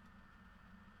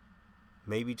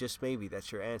 Maybe, just maybe,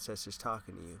 that's your ancestors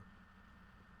talking to you.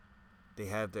 They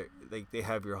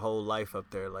have your whole life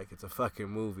up there like it's a fucking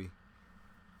movie.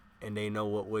 And they know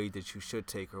what way that you should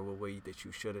take, or what way that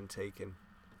you shouldn't take. And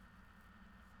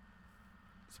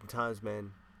sometimes,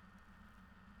 man,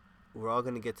 we're all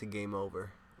gonna get to game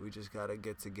over. We just gotta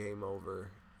get to game over.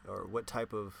 Or what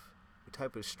type of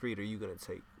street are you gonna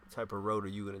take? What type of road are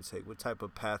you gonna take? What type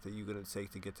of path are you gonna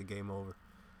take to get to game over?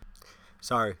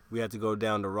 Sorry, we had to go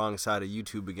down the wrong side of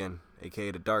YouTube again,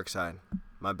 aka the dark side.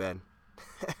 My bad.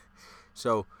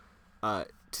 So,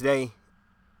 today,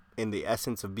 in the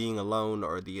essence of being alone,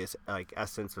 or the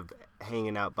essence of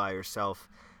hanging out by yourself,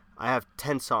 I have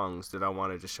 10 songs that I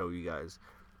wanted to show you guys.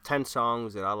 10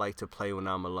 songs that I like to play when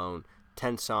I'm alone.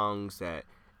 10 songs that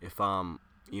if I'm,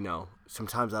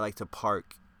 sometimes I like to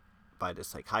park by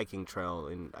this like hiking trail,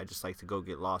 and I just like to go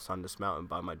get lost on this mountain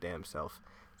by my damn self.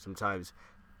 Sometimes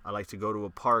I like to go to a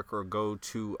park or go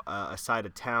to a side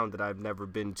of town that I've never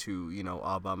been to,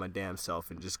 all by my damn self,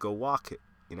 and just go walk it,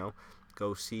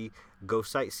 go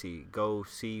sightsee, go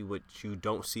see what you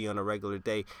don't see on a regular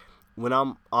day. When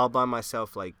I'm all by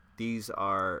myself, like, these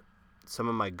are some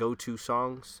of my go-to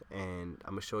songs, and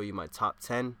I'm gonna show you my top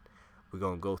 10. We're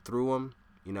gonna go through them.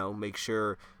 Make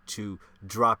sure to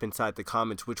drop inside the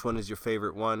comments which one is your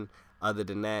favorite one. Other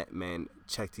than that, man,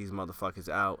 check these motherfuckers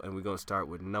out, and we're gonna start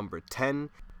with number 10.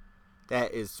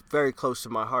 That is very close to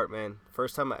my heart, man.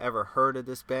 First time I ever heard of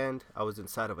this band, I was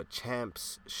inside of a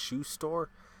Champs shoe store.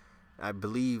 I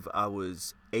believe I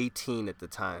was 18 at the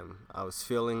time. I was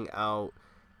filling out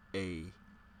a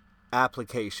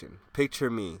application. Picture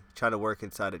me trying to work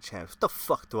inside a Champs. What the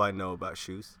fuck do I know about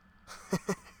shoes?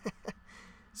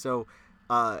 So,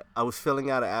 I was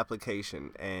filling out an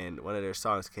application, and one of their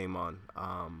songs came on.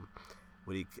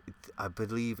 I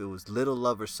believe it was Little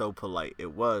Lover So Polite.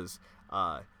 It was.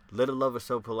 Little Lover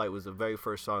So Polite was the very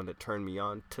first song that turned me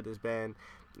on to this band.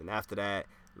 And after that,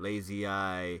 Lazy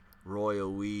Eye,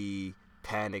 Royal We,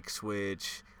 Panic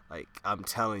Switch. Like, I'm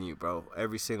telling you, bro,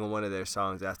 every single one of their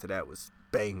songs after that was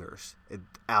bangers.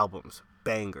 Albums,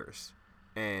 bangers.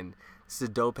 And this is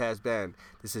a dope ass band.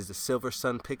 This is the Silver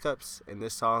Sun Pickups, and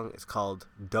this song is called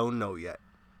Don't Know Yet.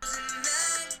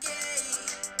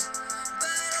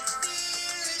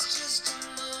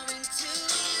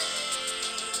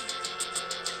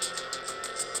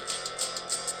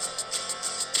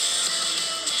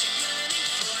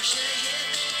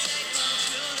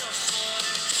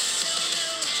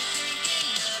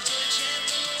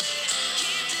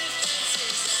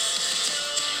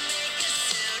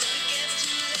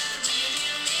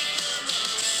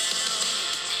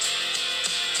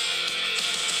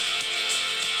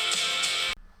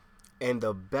 And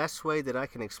the best way that I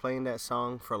can explain that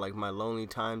song for like my lonely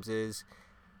times is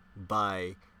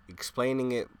by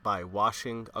explaining it by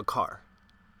washing a car.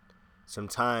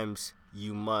 Sometimes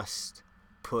you must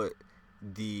put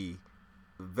the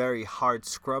very hard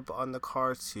scrub on the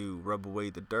car to rub away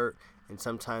the dirt, and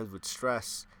sometimes with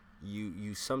stress,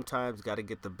 you sometimes got to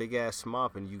get the big ass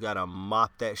mop, and you got to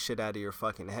mop that shit out of your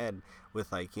fucking head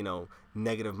with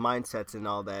negative mindsets and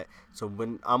all that. So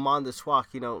when I'm on this walk,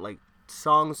 like,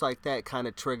 songs like that kind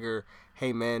of trigger,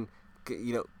 hey man,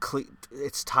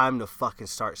 it's time to fucking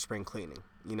start spring cleaning.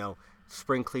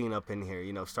 Spring clean up in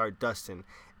here, start dusting.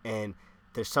 And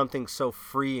there's something so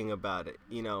freeing about it,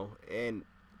 and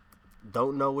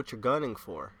don't know what you're gunning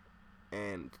for.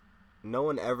 And no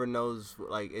one ever knows,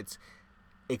 like,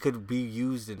 it could be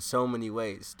used in so many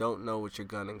ways. Don't know what you're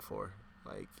gunning for.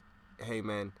 Like, hey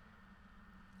man,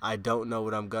 I don't know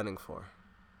what I'm gunning for.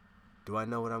 Do I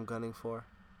know what I'm gunning for?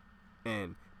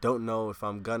 And don't know if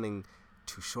I'm gunning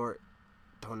too short.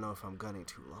 Don't know if I'm gunning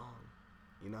too long.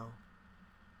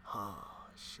 Oh,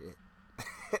 shit.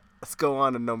 Let's go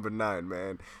on to number 9,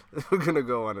 man. We're going to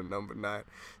go on to number 9.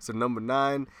 So number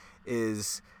 9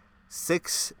 is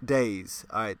 6 Days.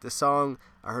 All right, the song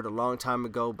I heard a long time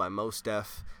ago by Mos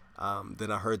Def.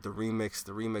 Then I heard the remix.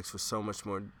 The remix was so much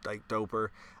more, like, doper.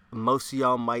 Most of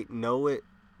y'all might know it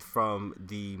from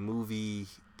the movie.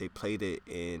 They played it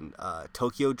in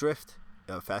Tokyo Drift,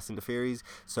 Fast and the Furious.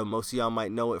 So most of y'all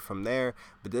might know it from there.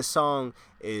 But this song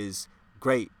is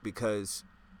great because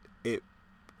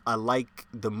I like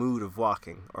the mood of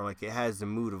walking, or like it has the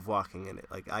mood of walking in it.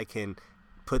 Like, I can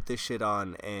put this shit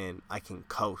on and I can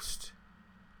coast.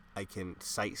 I can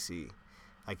sightsee.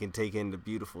 I can take in the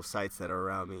beautiful sights that are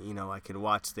around me. I can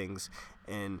watch things.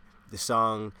 And the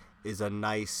song is a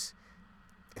nice...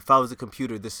 If I was a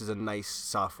computer, this is a nice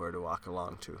software to walk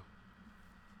along to.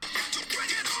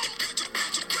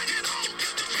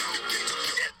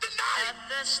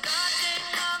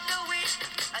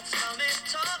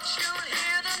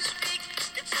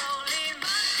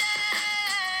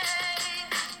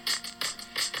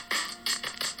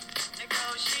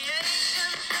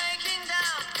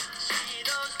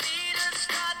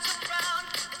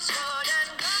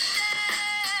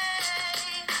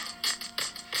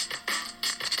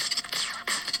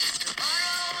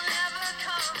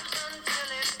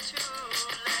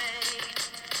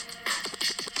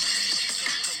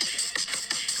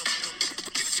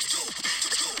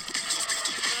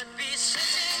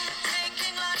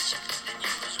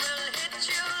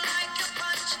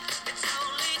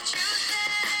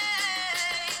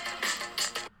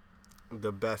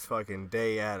 the best fucking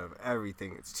day out of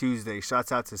everything. It's Tuesday.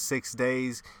 Shouts out to 6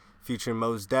 Days featuring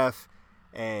Mos Def.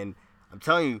 And I'm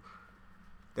telling you,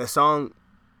 that song,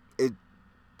 it's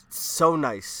so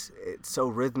nice. It's so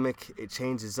rhythmic. It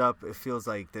changes up. It feels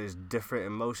like there's different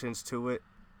emotions to it.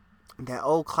 And that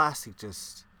old classic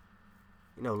just,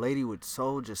 Lady with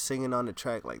Soul just singing on the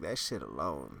track, like that shit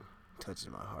alone touches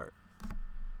my heart.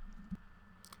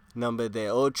 Number de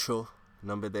ocho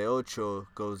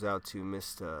goes out to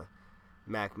Mr.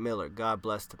 Mac Miller. God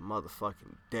bless the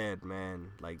motherfucking dead,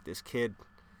 man. Like, this kid,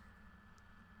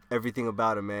 everything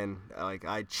about him, man, like,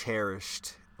 I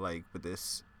cherished, like, with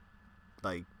this,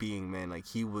 like, being, man. Like,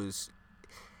 he was,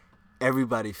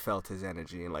 everybody felt his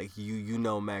energy. And, like, you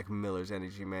know Mac Miller's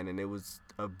energy, man. And it was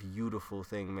a beautiful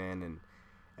thing, man. And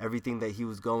everything that he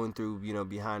was going through,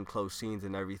 behind closed scenes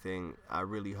and everything, I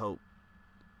really hope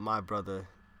my brother,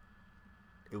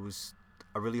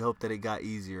 I really hope that it got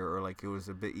easier, or like it was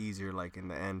a bit easier, like in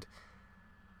the end.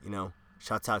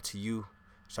 Shouts out to you,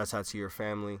 shouts out to your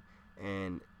family.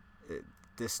 And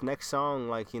this next song,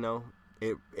 like,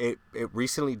 it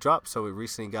recently dropped, so it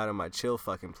recently got on my chill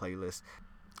fucking playlist.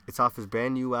 It's off his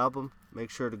brand new album. Make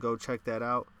sure to go check that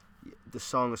out. The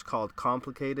song is called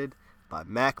Complicated by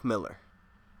Mac Miller.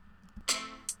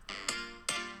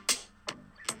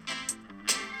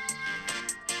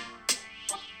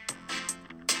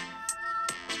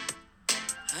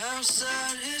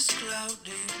 Outside is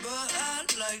cloudy, but I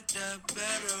like that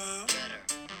better.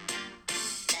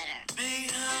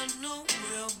 Behind the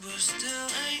wheel, but still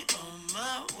ain't on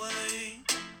my way.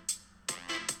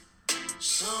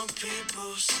 Some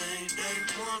people say they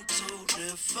want to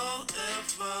live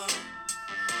forever.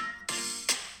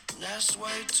 That's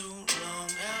way too long,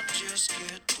 I'll just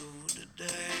get through the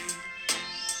day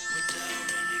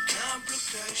without any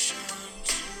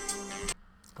complications.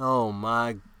 Oh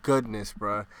my goodness,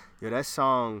 bro. Yo, that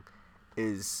song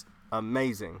is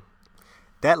amazing.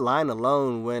 That line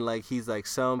alone, when like he's like,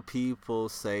 some people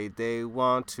say they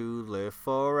want to live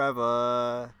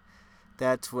forever.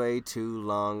 That's way too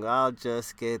long. I'll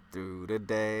just get through the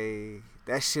day.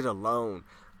 That shit alone,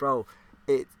 bro.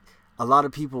 A lot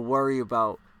of people worry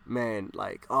about, man,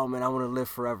 like, oh man, I want to live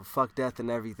forever. Fuck death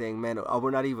and everything, man.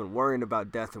 We're not even worrying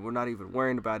about death, and we're not even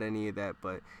worrying about any of that,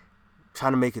 but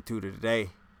trying to make it through to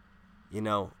today.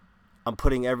 I'm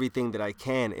putting everything that I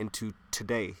can into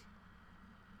today.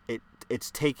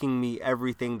 It's taking me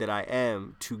everything that I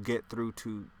am to get through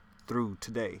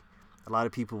today. A lot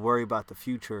of people worry about the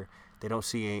future. They don't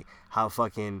see how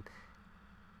fucking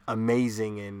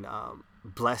amazing and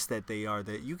blessed that they are,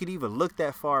 that you could even look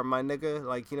that far, my nigga.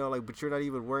 Like, but you're not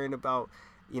even worrying about,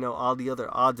 all the other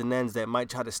odds and ends that might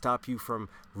try to stop you from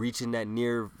reaching that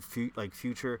near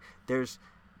future. There's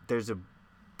a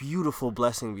beautiful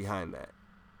blessing behind that.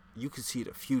 You can see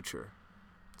the future.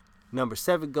 Number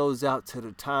 7 goes out to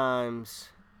the times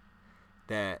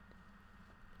that,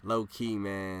 low key,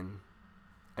 man,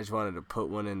 I just wanted to put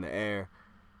one in the air.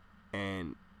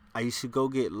 And I used to go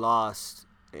get lost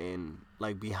in,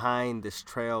 like, behind this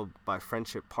trail by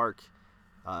Friendship Park.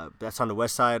 That's on the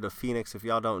west side of Phoenix. If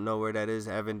y'all don't know where that is,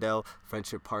 Avondale,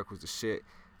 Friendship Park was the shit.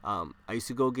 I used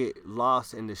to go get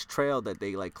lost in this trail that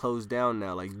they, like, closed down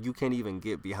now. Like, you can't even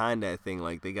get behind that thing.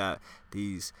 Like, they got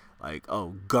these, like,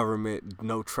 government,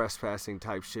 no trespassing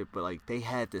type shit. But, like, they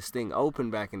had this thing open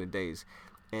back in the days.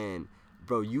 And,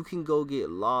 bro, you can go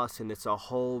get lost, and it's a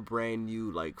whole brand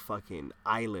new, like, fucking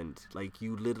island. Like,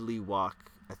 you literally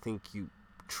walk, I think you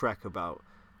trek about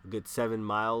a good 7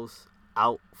 miles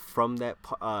out from that,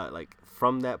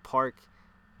 from that park.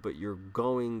 But you're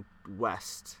going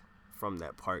west from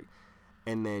that park,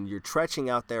 and then you're trekking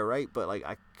out there, right? But like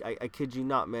I kid you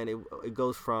not, man, it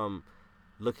goes from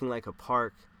looking like a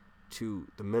park to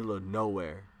the middle of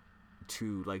nowhere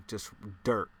to like just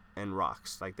dirt and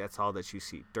rocks. Like, that's all that you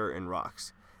see, dirt and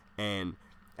rocks. And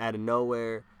out of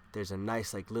nowhere, there's a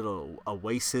nice like little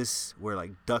oasis where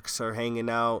like ducks are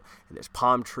hanging out, and there's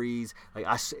palm trees. Like,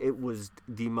 it was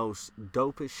the most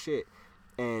dopest shit.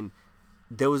 And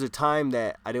there was a time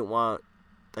that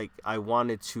I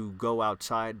wanted to go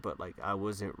outside, but like I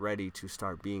wasn't ready to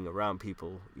start being around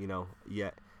people,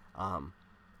 yet.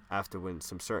 After when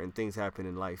some certain things happen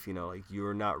in life, like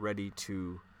you're not ready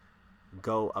to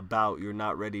go about, you're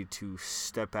not ready to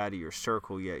step out of your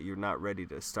circle yet. You're not ready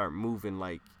to start moving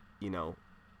like you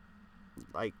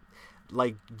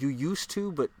used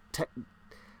to, but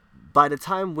by the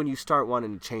time when you start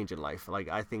wanting to change in life, like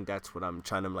I think that's what I'm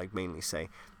trying to like mainly say.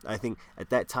 I think at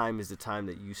that time is the time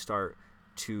that you start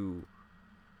to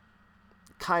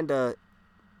kind of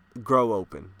grow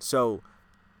open. So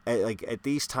at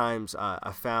these times,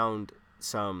 I found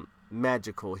some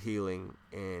magical healing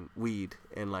in weed,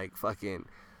 and like fucking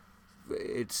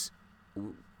it's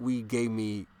weed gave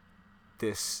me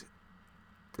this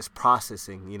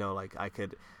processing, like I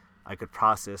could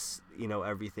process,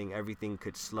 everything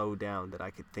could slow down, that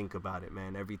I could think about it,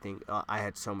 man. Everything, I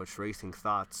had so much racing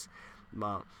thoughts.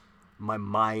 My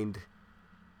mind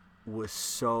was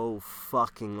so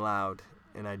fucking loud,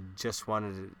 and I just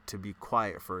wanted it to be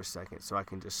quiet for a second so I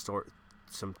can just sort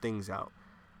some things out.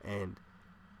 And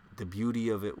the beauty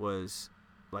of it was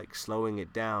like slowing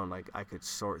it down, like I could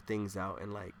sort things out,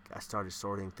 and like I started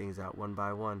sorting things out one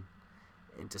by one.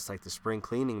 And just like the spring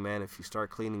cleaning, man, if you start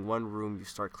cleaning one room, you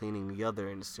start cleaning the other.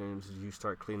 And as soon as you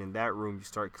start cleaning that room, you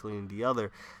start cleaning the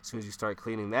other. As soon as you start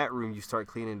cleaning that room, you start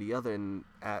cleaning the other. And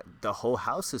the whole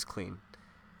house is clean.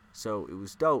 So it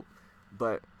was dope.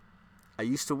 But I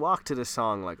used to walk to the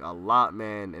song like a lot,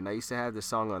 man. And I used to have the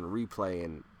song on replay.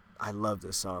 And I love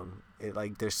this song.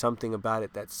 There's something about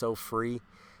it that's so free.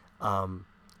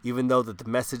 Even though that the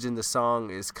message in the song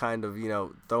is kind of,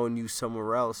 throwing you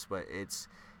somewhere else. But it's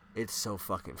so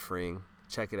fucking freeing.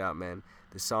 Check it out, man.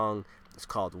 The song is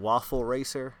called Waffle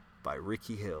Racer by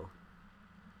Ricky Hill.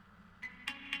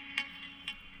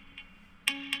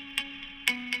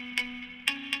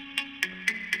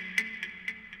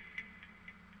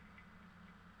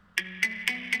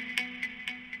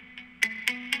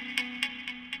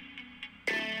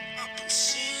 I'm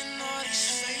seeing all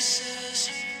these faces,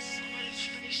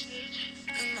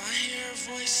 and I hear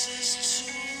voices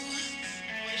too,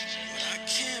 but I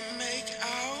can't make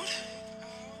out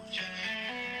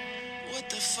what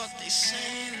the fuck they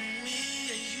saying to me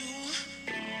or you.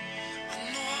 I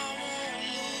know I won't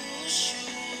lose you.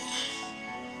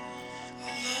 I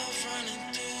love running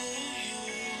through you.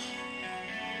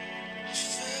 I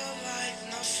feel like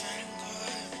nothing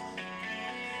good.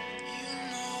 You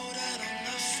know that I'm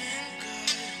nothing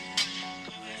good.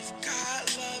 If God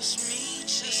loves me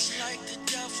just like the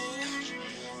devil,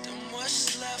 then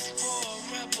what's left for a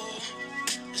rebel?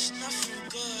 It's nothing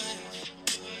good.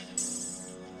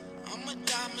 I'ma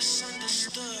die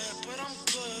misunderstood, but I'm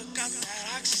good. Got that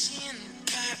oxy in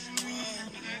the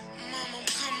backwood. Mom, I'm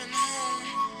coming home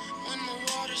when the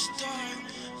water's dark.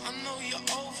 I know you're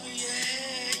over your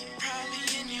head, you're probably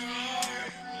in your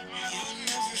heart. You'll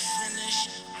never finish,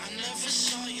 I never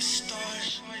saw you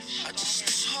start. I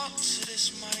just talk to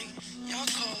this mic, y'all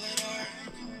call it art.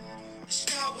 Is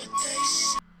that what they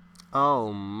say?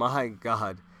 Oh my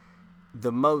God.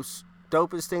 The most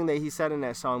dopest thing that he said in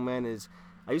that song, man, is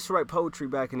I used to write poetry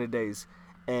back in the days,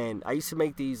 and I used to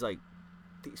make these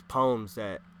poems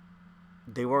that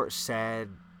they weren't sad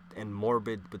and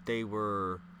morbid, but they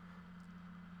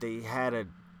had a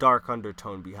dark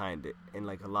undertone behind it. And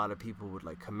like a lot of people would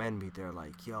like commend me. They're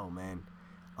like, yo, man,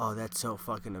 oh, that's so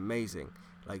fucking amazing.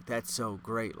 Like, that's so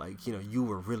great. Like, you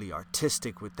were really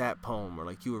artistic with that poem, or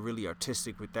like you were really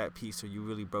artistic with that piece, or you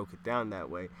really broke it down that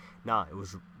way. Nah, it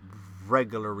was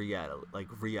regular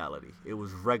reality. It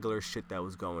was regular shit that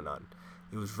was going on.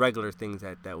 It was regular things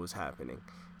that was happening.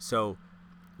 So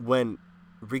when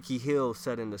Ricky Hill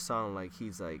said in the song, like,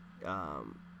 he's like,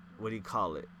 what do you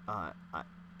call it?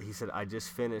 He said, I just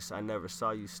finished, I never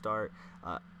saw you start.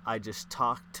 I just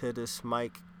talked to this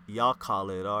mic, y'all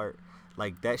call it art.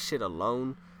 Like, that shit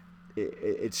alone,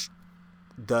 it's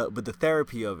the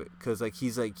therapy of it. Cause like,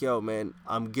 he's like, yo, man,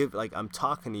 I'm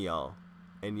talking to y'all,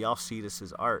 and y'all see this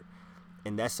as art.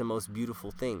 And that's the most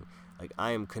beautiful thing. Like,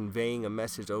 I am conveying a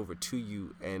message over to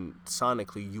you, and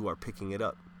sonically you are picking it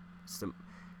up. It's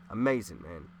amazing,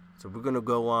 man. So we're going to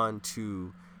go on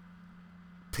to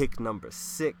pick number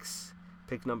 6.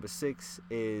 Pick number 6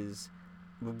 is,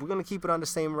 we're going to keep it on the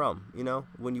same realm.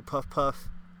 When you puff,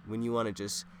 when you want to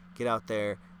just get out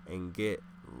there and get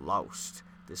lost.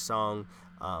 This song,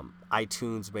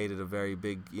 iTunes made it a very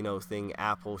big, thing.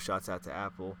 Apple, shouts out to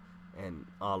Apple. And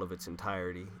all of its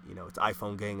entirety, it's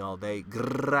iPhone gang all day.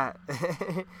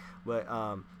 But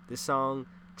this song,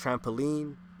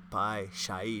 Trampoline by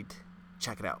Shahid.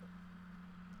 Check it out.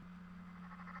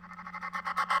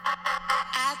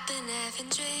 I've been having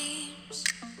dreams,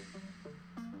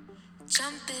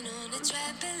 jumping on a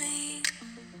trampoline,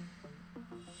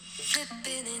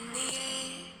 flipping in the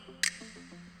air.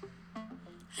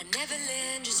 I never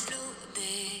land, just float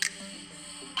there.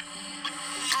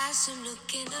 As I'm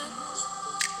looking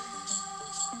up,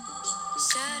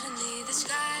 suddenly the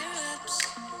sky erupts.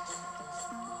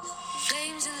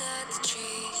 Flames alert the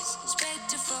trees, spread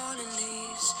to fallen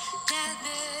leaves. Now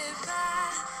they're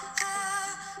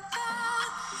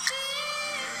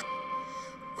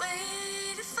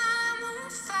wait if I'm on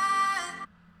fire.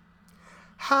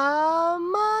 How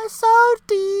am I so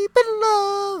deep in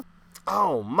love?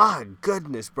 Oh my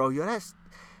goodness, bro. Yo,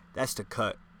 That's the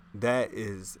cut. That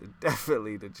is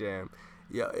definitely the jam.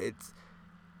 Yo, it's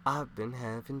I've been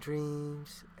having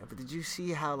dreams. But did you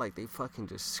see how like they fucking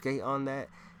just skate on that?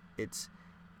 It's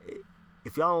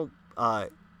if y'all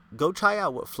go try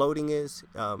out what floating is.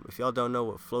 If y'all don't know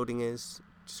what floating is,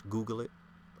 just Google it.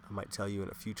 I might tell you in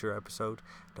a future episode.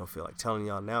 Don't feel like telling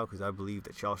y'all now because I believe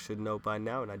that y'all should know by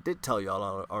now, and I did tell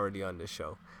y'all already on this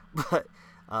show. But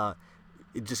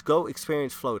just go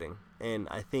experience floating, and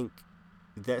I think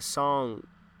that song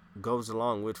goes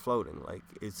along with floating. Like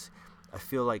I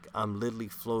feel like I'm literally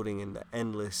floating in the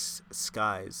endless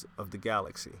skies of the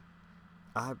galaxy.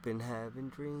 I've been having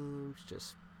dreams,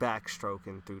 just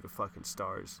backstroking through the fucking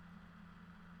stars.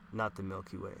 Not the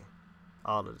Milky Way,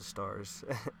 all of the stars.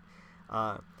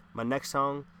 My next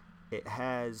song, it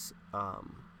has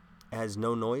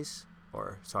no noise,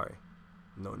 or sorry,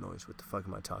 no noise. What the fuck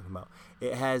am I talking about?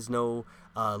 It has no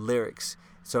lyrics,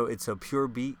 so it's a pure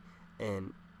beat,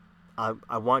 and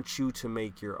I want you to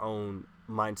make your own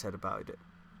mindset about it.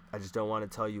 I just don't want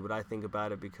to tell you what I think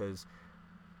about it because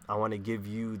I want to give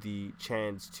you the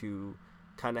chance to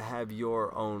kind of have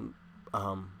your own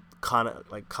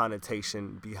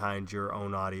connotation behind your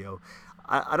own audio.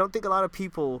 I don't think a lot of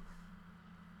people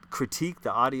critique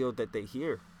the audio that they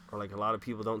hear, or like a lot of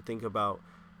people don't think about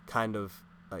kind of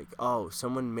like, oh,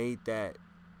 someone made that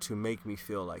to make me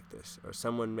feel like this, or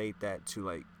someone made that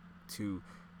to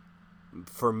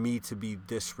for me to be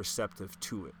this receptive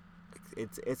to it.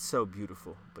 It's so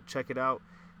beautiful. But check it out.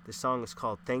 This song is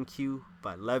called Thank You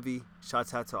by Levy.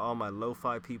 Shouts out to all my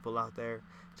lo-fi people out there.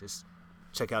 Just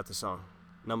check out the song.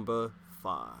 Number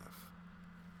 5.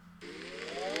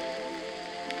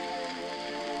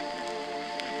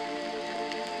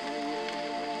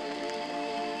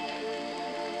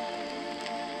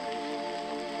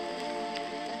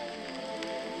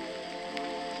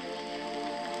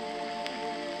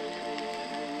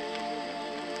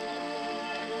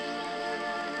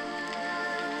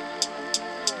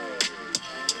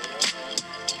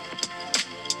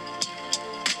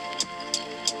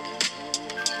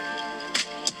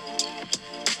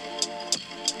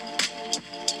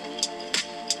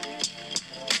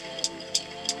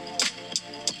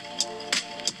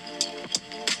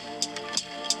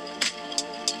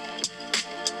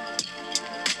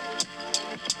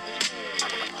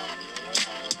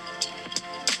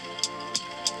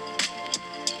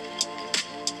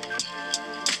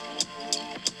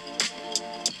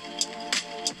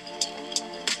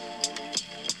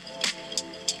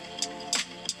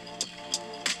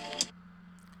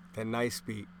 That nice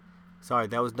beat. Sorry,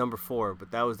 that was number 4, but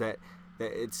that was that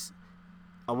it's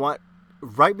I want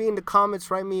write me in the comments,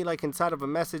 write me like inside of a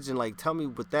message and like tell me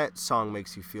what that song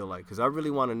makes you feel like, cuz I really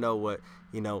want to know what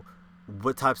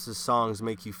types of songs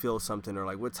make you feel something, or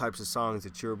like what types of songs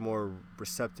that you're more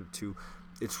receptive to.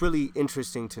 It's really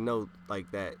interesting to know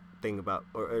like that thing about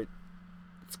or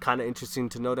it's kind of interesting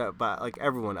to know that about like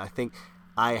everyone. I think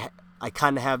I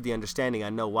kind of have the understanding. I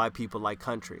know why people like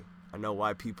country. I know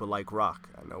why people like rock.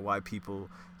 I know why people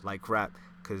like rap,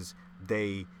 because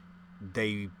they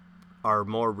are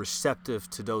more receptive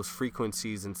to those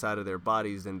frequencies inside of their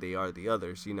bodies than they are the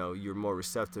others. You're more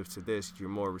receptive to this. You're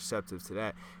more receptive to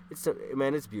that.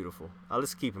 It's beautiful.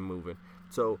 Let's keep it moving.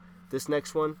 So this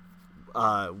next one,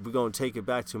 we're going to take it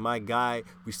back to my guy.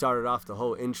 We started off the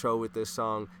whole intro with this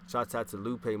song. Shouts out to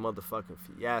Lupe motherfucking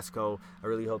Fiasco. I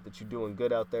really hope that you're doing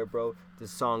good out there, bro.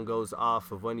 This song goes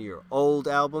off of one of your old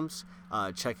albums.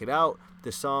 Check it out.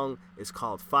 The song is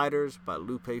called Fighters by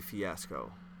Lupe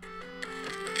Fiasco.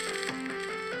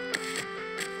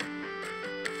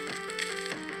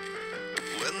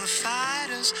 When the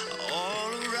fighters are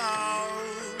all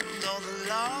around, all the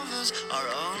lovers are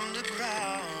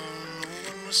underground. No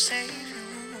one will save you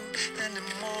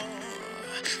anymore.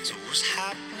 So what's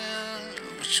happening?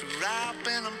 What you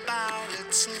rapping about,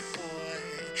 little boy?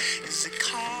 Is it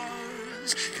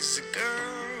cars? Is it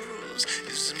girls?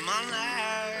 Is it money?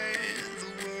 The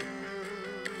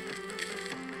world?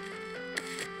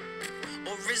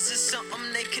 Or is it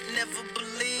something they could never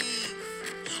believe?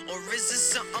 Or is it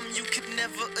something you could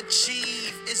never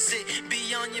achieve? Is it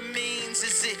beyond your means?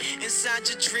 Is it inside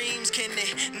your dreams? Can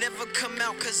it never come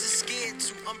out cause it's scared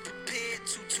to, unprepared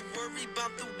to worry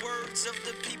about the words of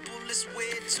the people it's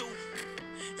weird to?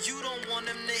 You don't want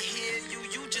them to hear you,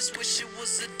 you just wish it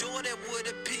was a door that would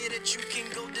appear that you can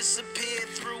go disappear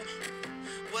through.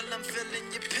 Well, I'm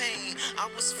feeling your pain, I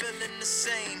was feeling the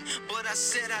same, but I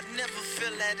said I'd never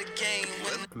feel that again.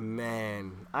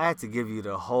 Man, I had to give you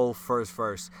the whole first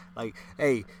verse. Like,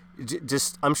 hey,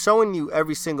 just I'm showing you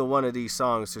every single one of these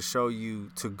songs to show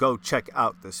you to go check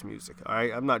out this music. All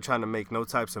right, I'm not trying to make no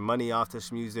types of money off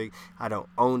this music. I don't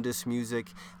own this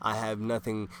music. I have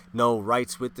no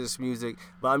rights with this music.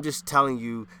 But I'm just telling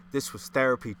you, this was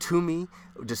therapy to me.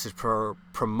 This is for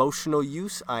promotional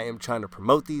use. I am trying to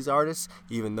promote these artists,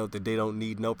 even though they don't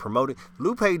need no promoting.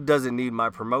 Lupe doesn't need my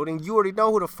promoting. You already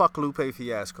know who the fuck Lupe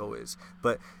Fiasco is.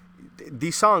 But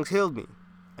these songs healed me.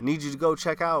 I need you to go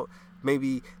check out.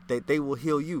 Maybe they will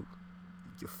heal you.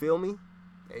 You feel me?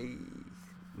 A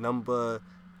number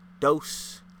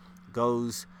dos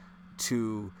goes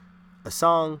to a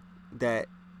song that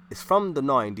is from the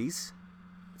 90s.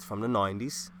 It's from the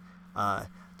 90s.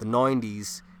 The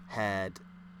 90s had,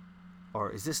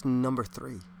 or is this number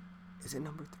 3? Is it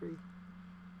number 3?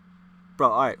 Bro,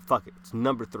 all right, fuck it. It's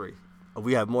number 3.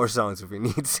 We have more songs if we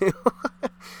need to.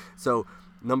 So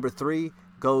number 3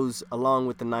 goes along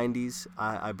with the 90s.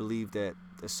 I believe that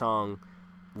the song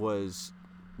was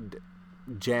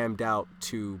jammed out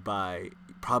to by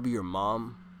probably your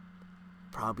mom,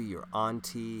 probably your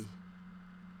auntie,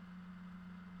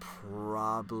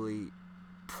 probably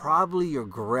your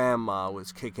grandma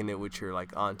was kicking it with your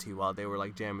like auntie while they were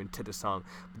like jamming to the song.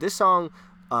 This song,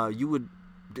 you would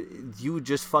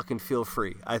just fucking feel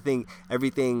free. I think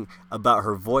everything about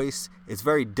her voice is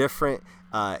very different.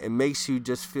 It makes you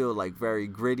just feel like very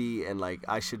gritty and like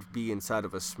I should be inside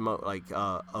of a smoke, like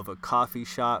of a coffee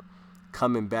shop,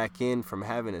 coming back in from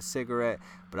having a cigarette,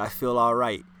 but I feel all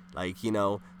right. Like, you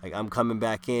know, like I'm coming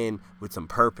back in with some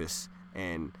purpose.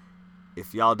 And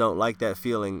if y'all don't like that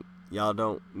feeling, y'all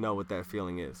don't know what that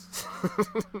feeling is.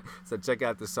 So check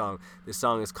out this song. This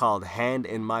song is called Hand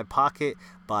in My Pocket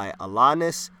by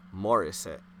Alanis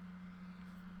Morissette.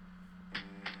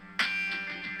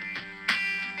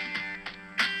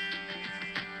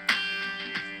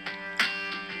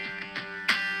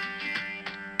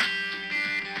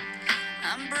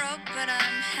 I'm broke, but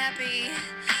I'm happy.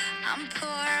 I'm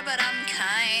poor, but I'm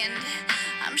kind.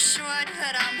 I'm short,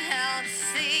 but I'm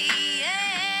healthy.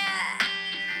 Yeah.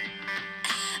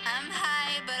 I'm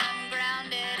high, but I'm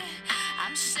grounded.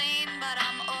 I'm sane, but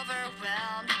I'm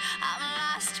overwhelmed. I'm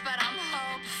lost, but I'm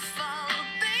hopeful,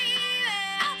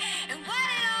 baby. And what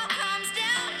it all comes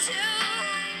down to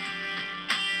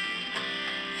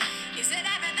is that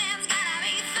everything's gonna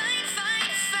be fine,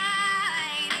 fine,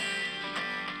 fine.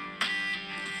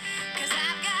 'Cause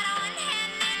I've got one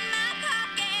hand in my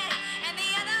pocket and the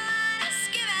other one is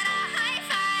giving a high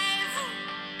five.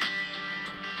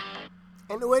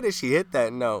 And the way that she hit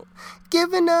that note,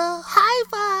 giving a high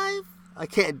five. I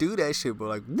can't do that shit, but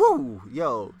like, woo,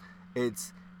 yo,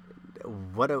 it's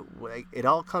it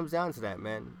all comes down to that,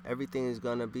 man. Everything is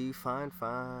gonna be fine,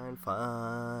 fine,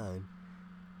 fine.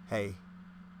 Hey,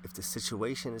 if the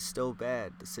situation is still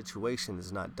bad, the situation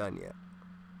is not done yet.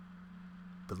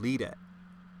 Believe that.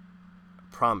 I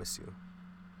promise you.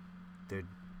 There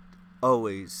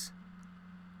always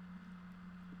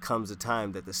comes a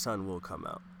time that the sun will come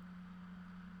out.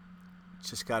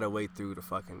 Just gotta wait through the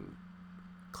fucking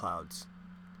clouds.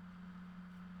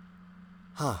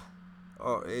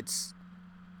 Or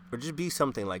just be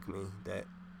something like me, that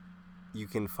you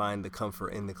can find the comfort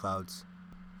in the clouds.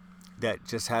 That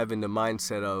just having the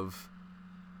mindset of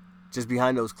just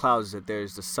behind those clouds that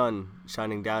there's the sun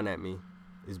shining down at me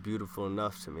is beautiful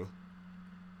enough to me.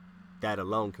 That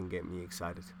alone can get me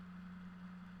excited.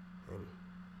 And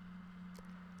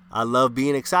I love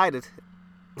being excited.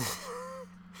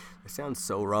 It sounds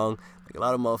so wrong. Like a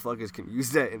lot of motherfuckers can use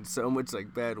that in so much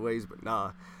like bad ways, but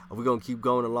nah. We're gonna keep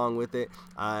going along with it.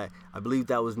 I believe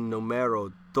that was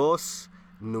numero dos.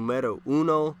 Numero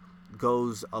uno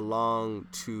goes along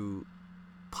to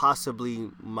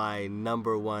possibly my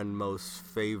number one most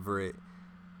favorite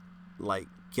like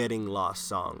getting lost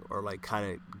song, or like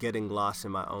kind of getting lost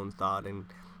in my own thought and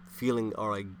feeling,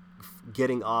 or like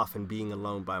getting off and being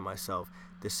alone by myself.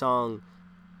 This song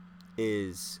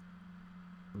is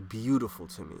beautiful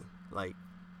to me. Like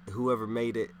whoever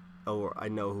made it, or I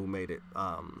know who made it,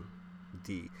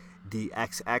 the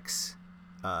XX,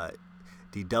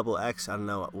 the double X, I don't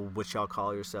know what y'all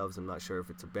call yourselves. I'm not sure if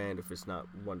it's a band, if it's not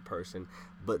one person,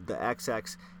 but the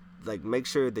XX, like make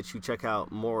sure that you check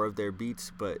out more of their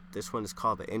beats, but this one is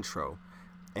called The Intro.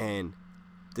 And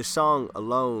this song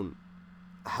alone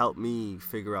helped me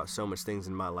figure out so much things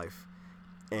in my life.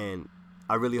 And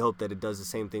I really hope that it does the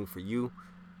same thing for you.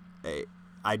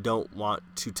 I don't want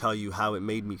to tell you how it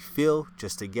made me feel.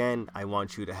 Just again, I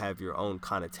want you to have your own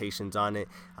connotations on it.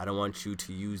 I don't want you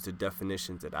to use the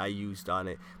definitions that I used on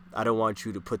it. I don't want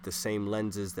you to put the same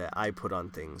lenses that I put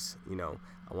on things. You know,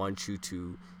 I want you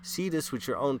to see this with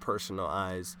your own personal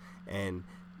eyes. And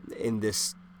in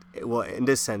this well, in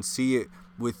this sense, see it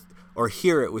with or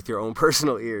hear it with your own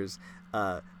personal ears.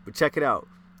 But check it out.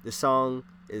 The song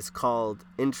is called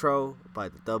Intro by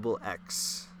the Double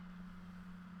X.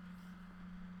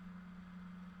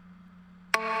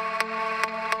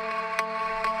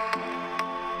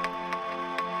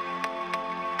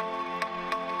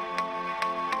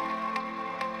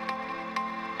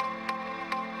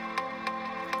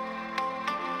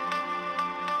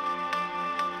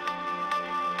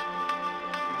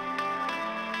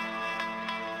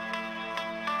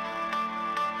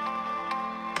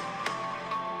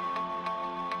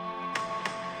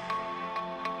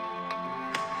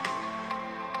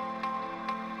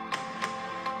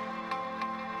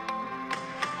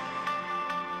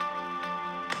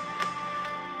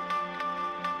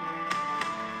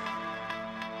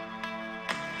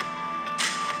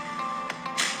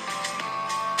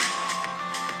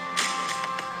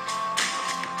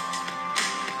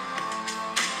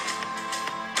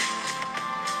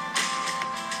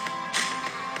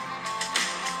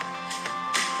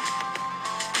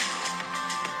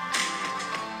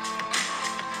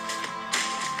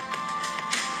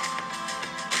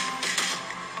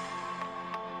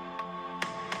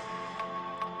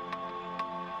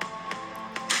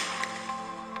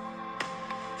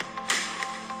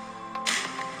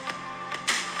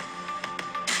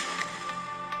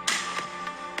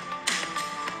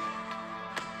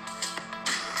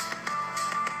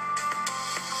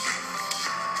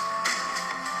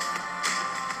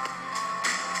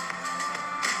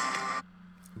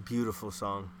 Beautiful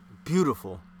song.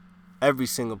 Beautiful. Every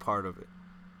single part of it.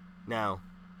 Now,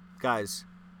 guys,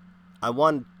 I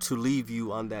want to leave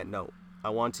you on that note.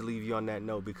 I want to leave you on that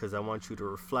note because I want you to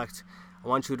reflect. I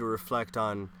want you to reflect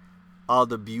on all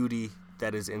the beauty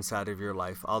that is inside of your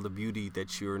life, all the beauty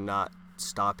that you're not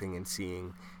stopping and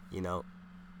seeing. You know,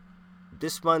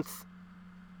 this month,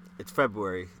 it's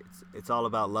February. It's all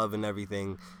about love and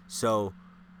everything. So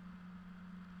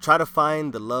try to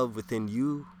find the love within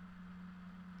you.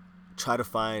 Try to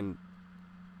find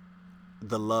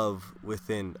the love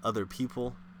within other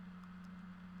people,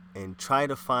 and try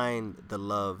to find the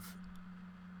love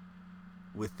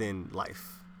within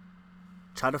life.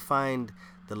 Try to find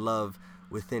the love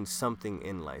within something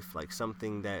in life, like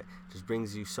something that just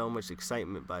brings you so much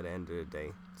excitement by the end of the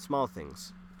day. Small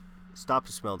things. Stop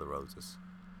to smell the roses.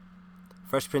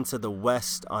 Fresh Prince of the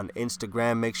West on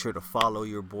Instagram. Make sure to follow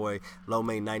your boy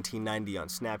Lomay1990 on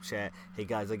Snapchat. Hey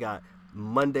guys, I got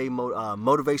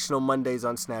Motivational Mondays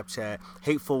on Snapchat,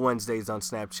 Hateful Wednesdays on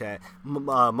Snapchat.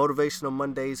 Motivational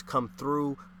Mondays come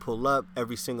through, pull up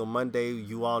every single Monday.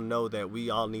 You all know that we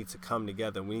all need to come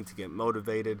together. We need to get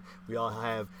motivated. We all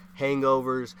have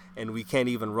hangovers and we can't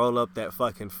even roll up that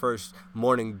fucking first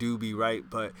morning doobie, right?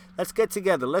 But let's get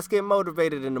together. Let's get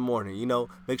motivated in the morning. You know,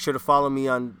 make sure to follow me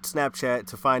on Snapchat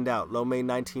to find out.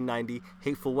 Lomay1990,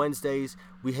 Hateful Wednesdays.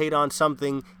 We hate on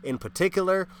something in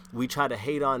particular. We try to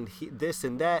hate on this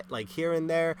and that, like here and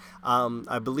there.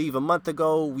 I believe a month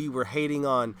ago we were hating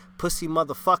on pussy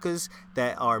motherfuckers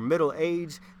that are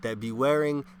middle-aged, that be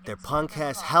wearing their punk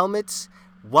ass helmets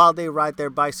while they ride their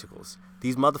bicycles.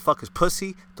 These motherfuckers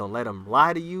pussy. Don't let them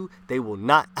lie to you. They will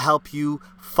not help you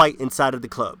fight inside of the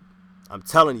club. I'm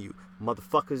telling you,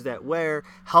 motherfuckers that wear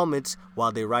helmets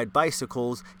while they ride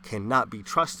bicycles cannot be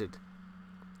trusted.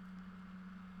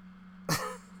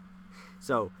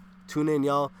 So, tune in,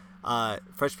 y'all.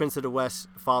 Fresh Prince of the West,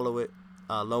 follow it.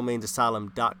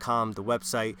 LowMainsAsylum.com, the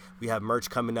website. We have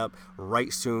merch coming up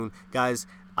right soon. Guys,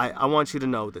 I want you to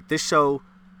know that this show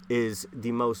is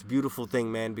the most beautiful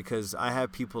thing, man, because I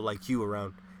have people like you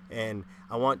around. And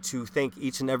I want to thank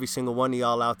each and every single one of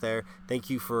y'all out there.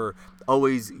 Thank you for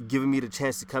always giving me the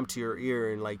chance to come to your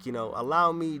ear and, like, you know,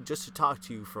 allow me just to talk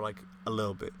to you for, like, a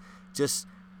little bit. Just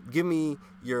give me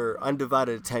your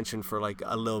undivided attention for like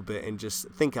a little bit and just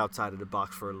think outside of the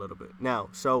box for a little bit. Now,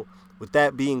 so with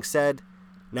that being said,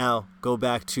 now go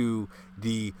back to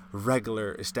the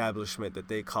regular establishment that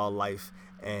they call life,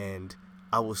 and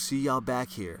I will see y'all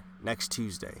back here next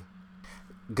Tuesday.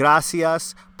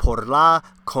 Gracias por la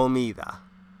comida.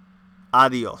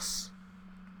 Adiós.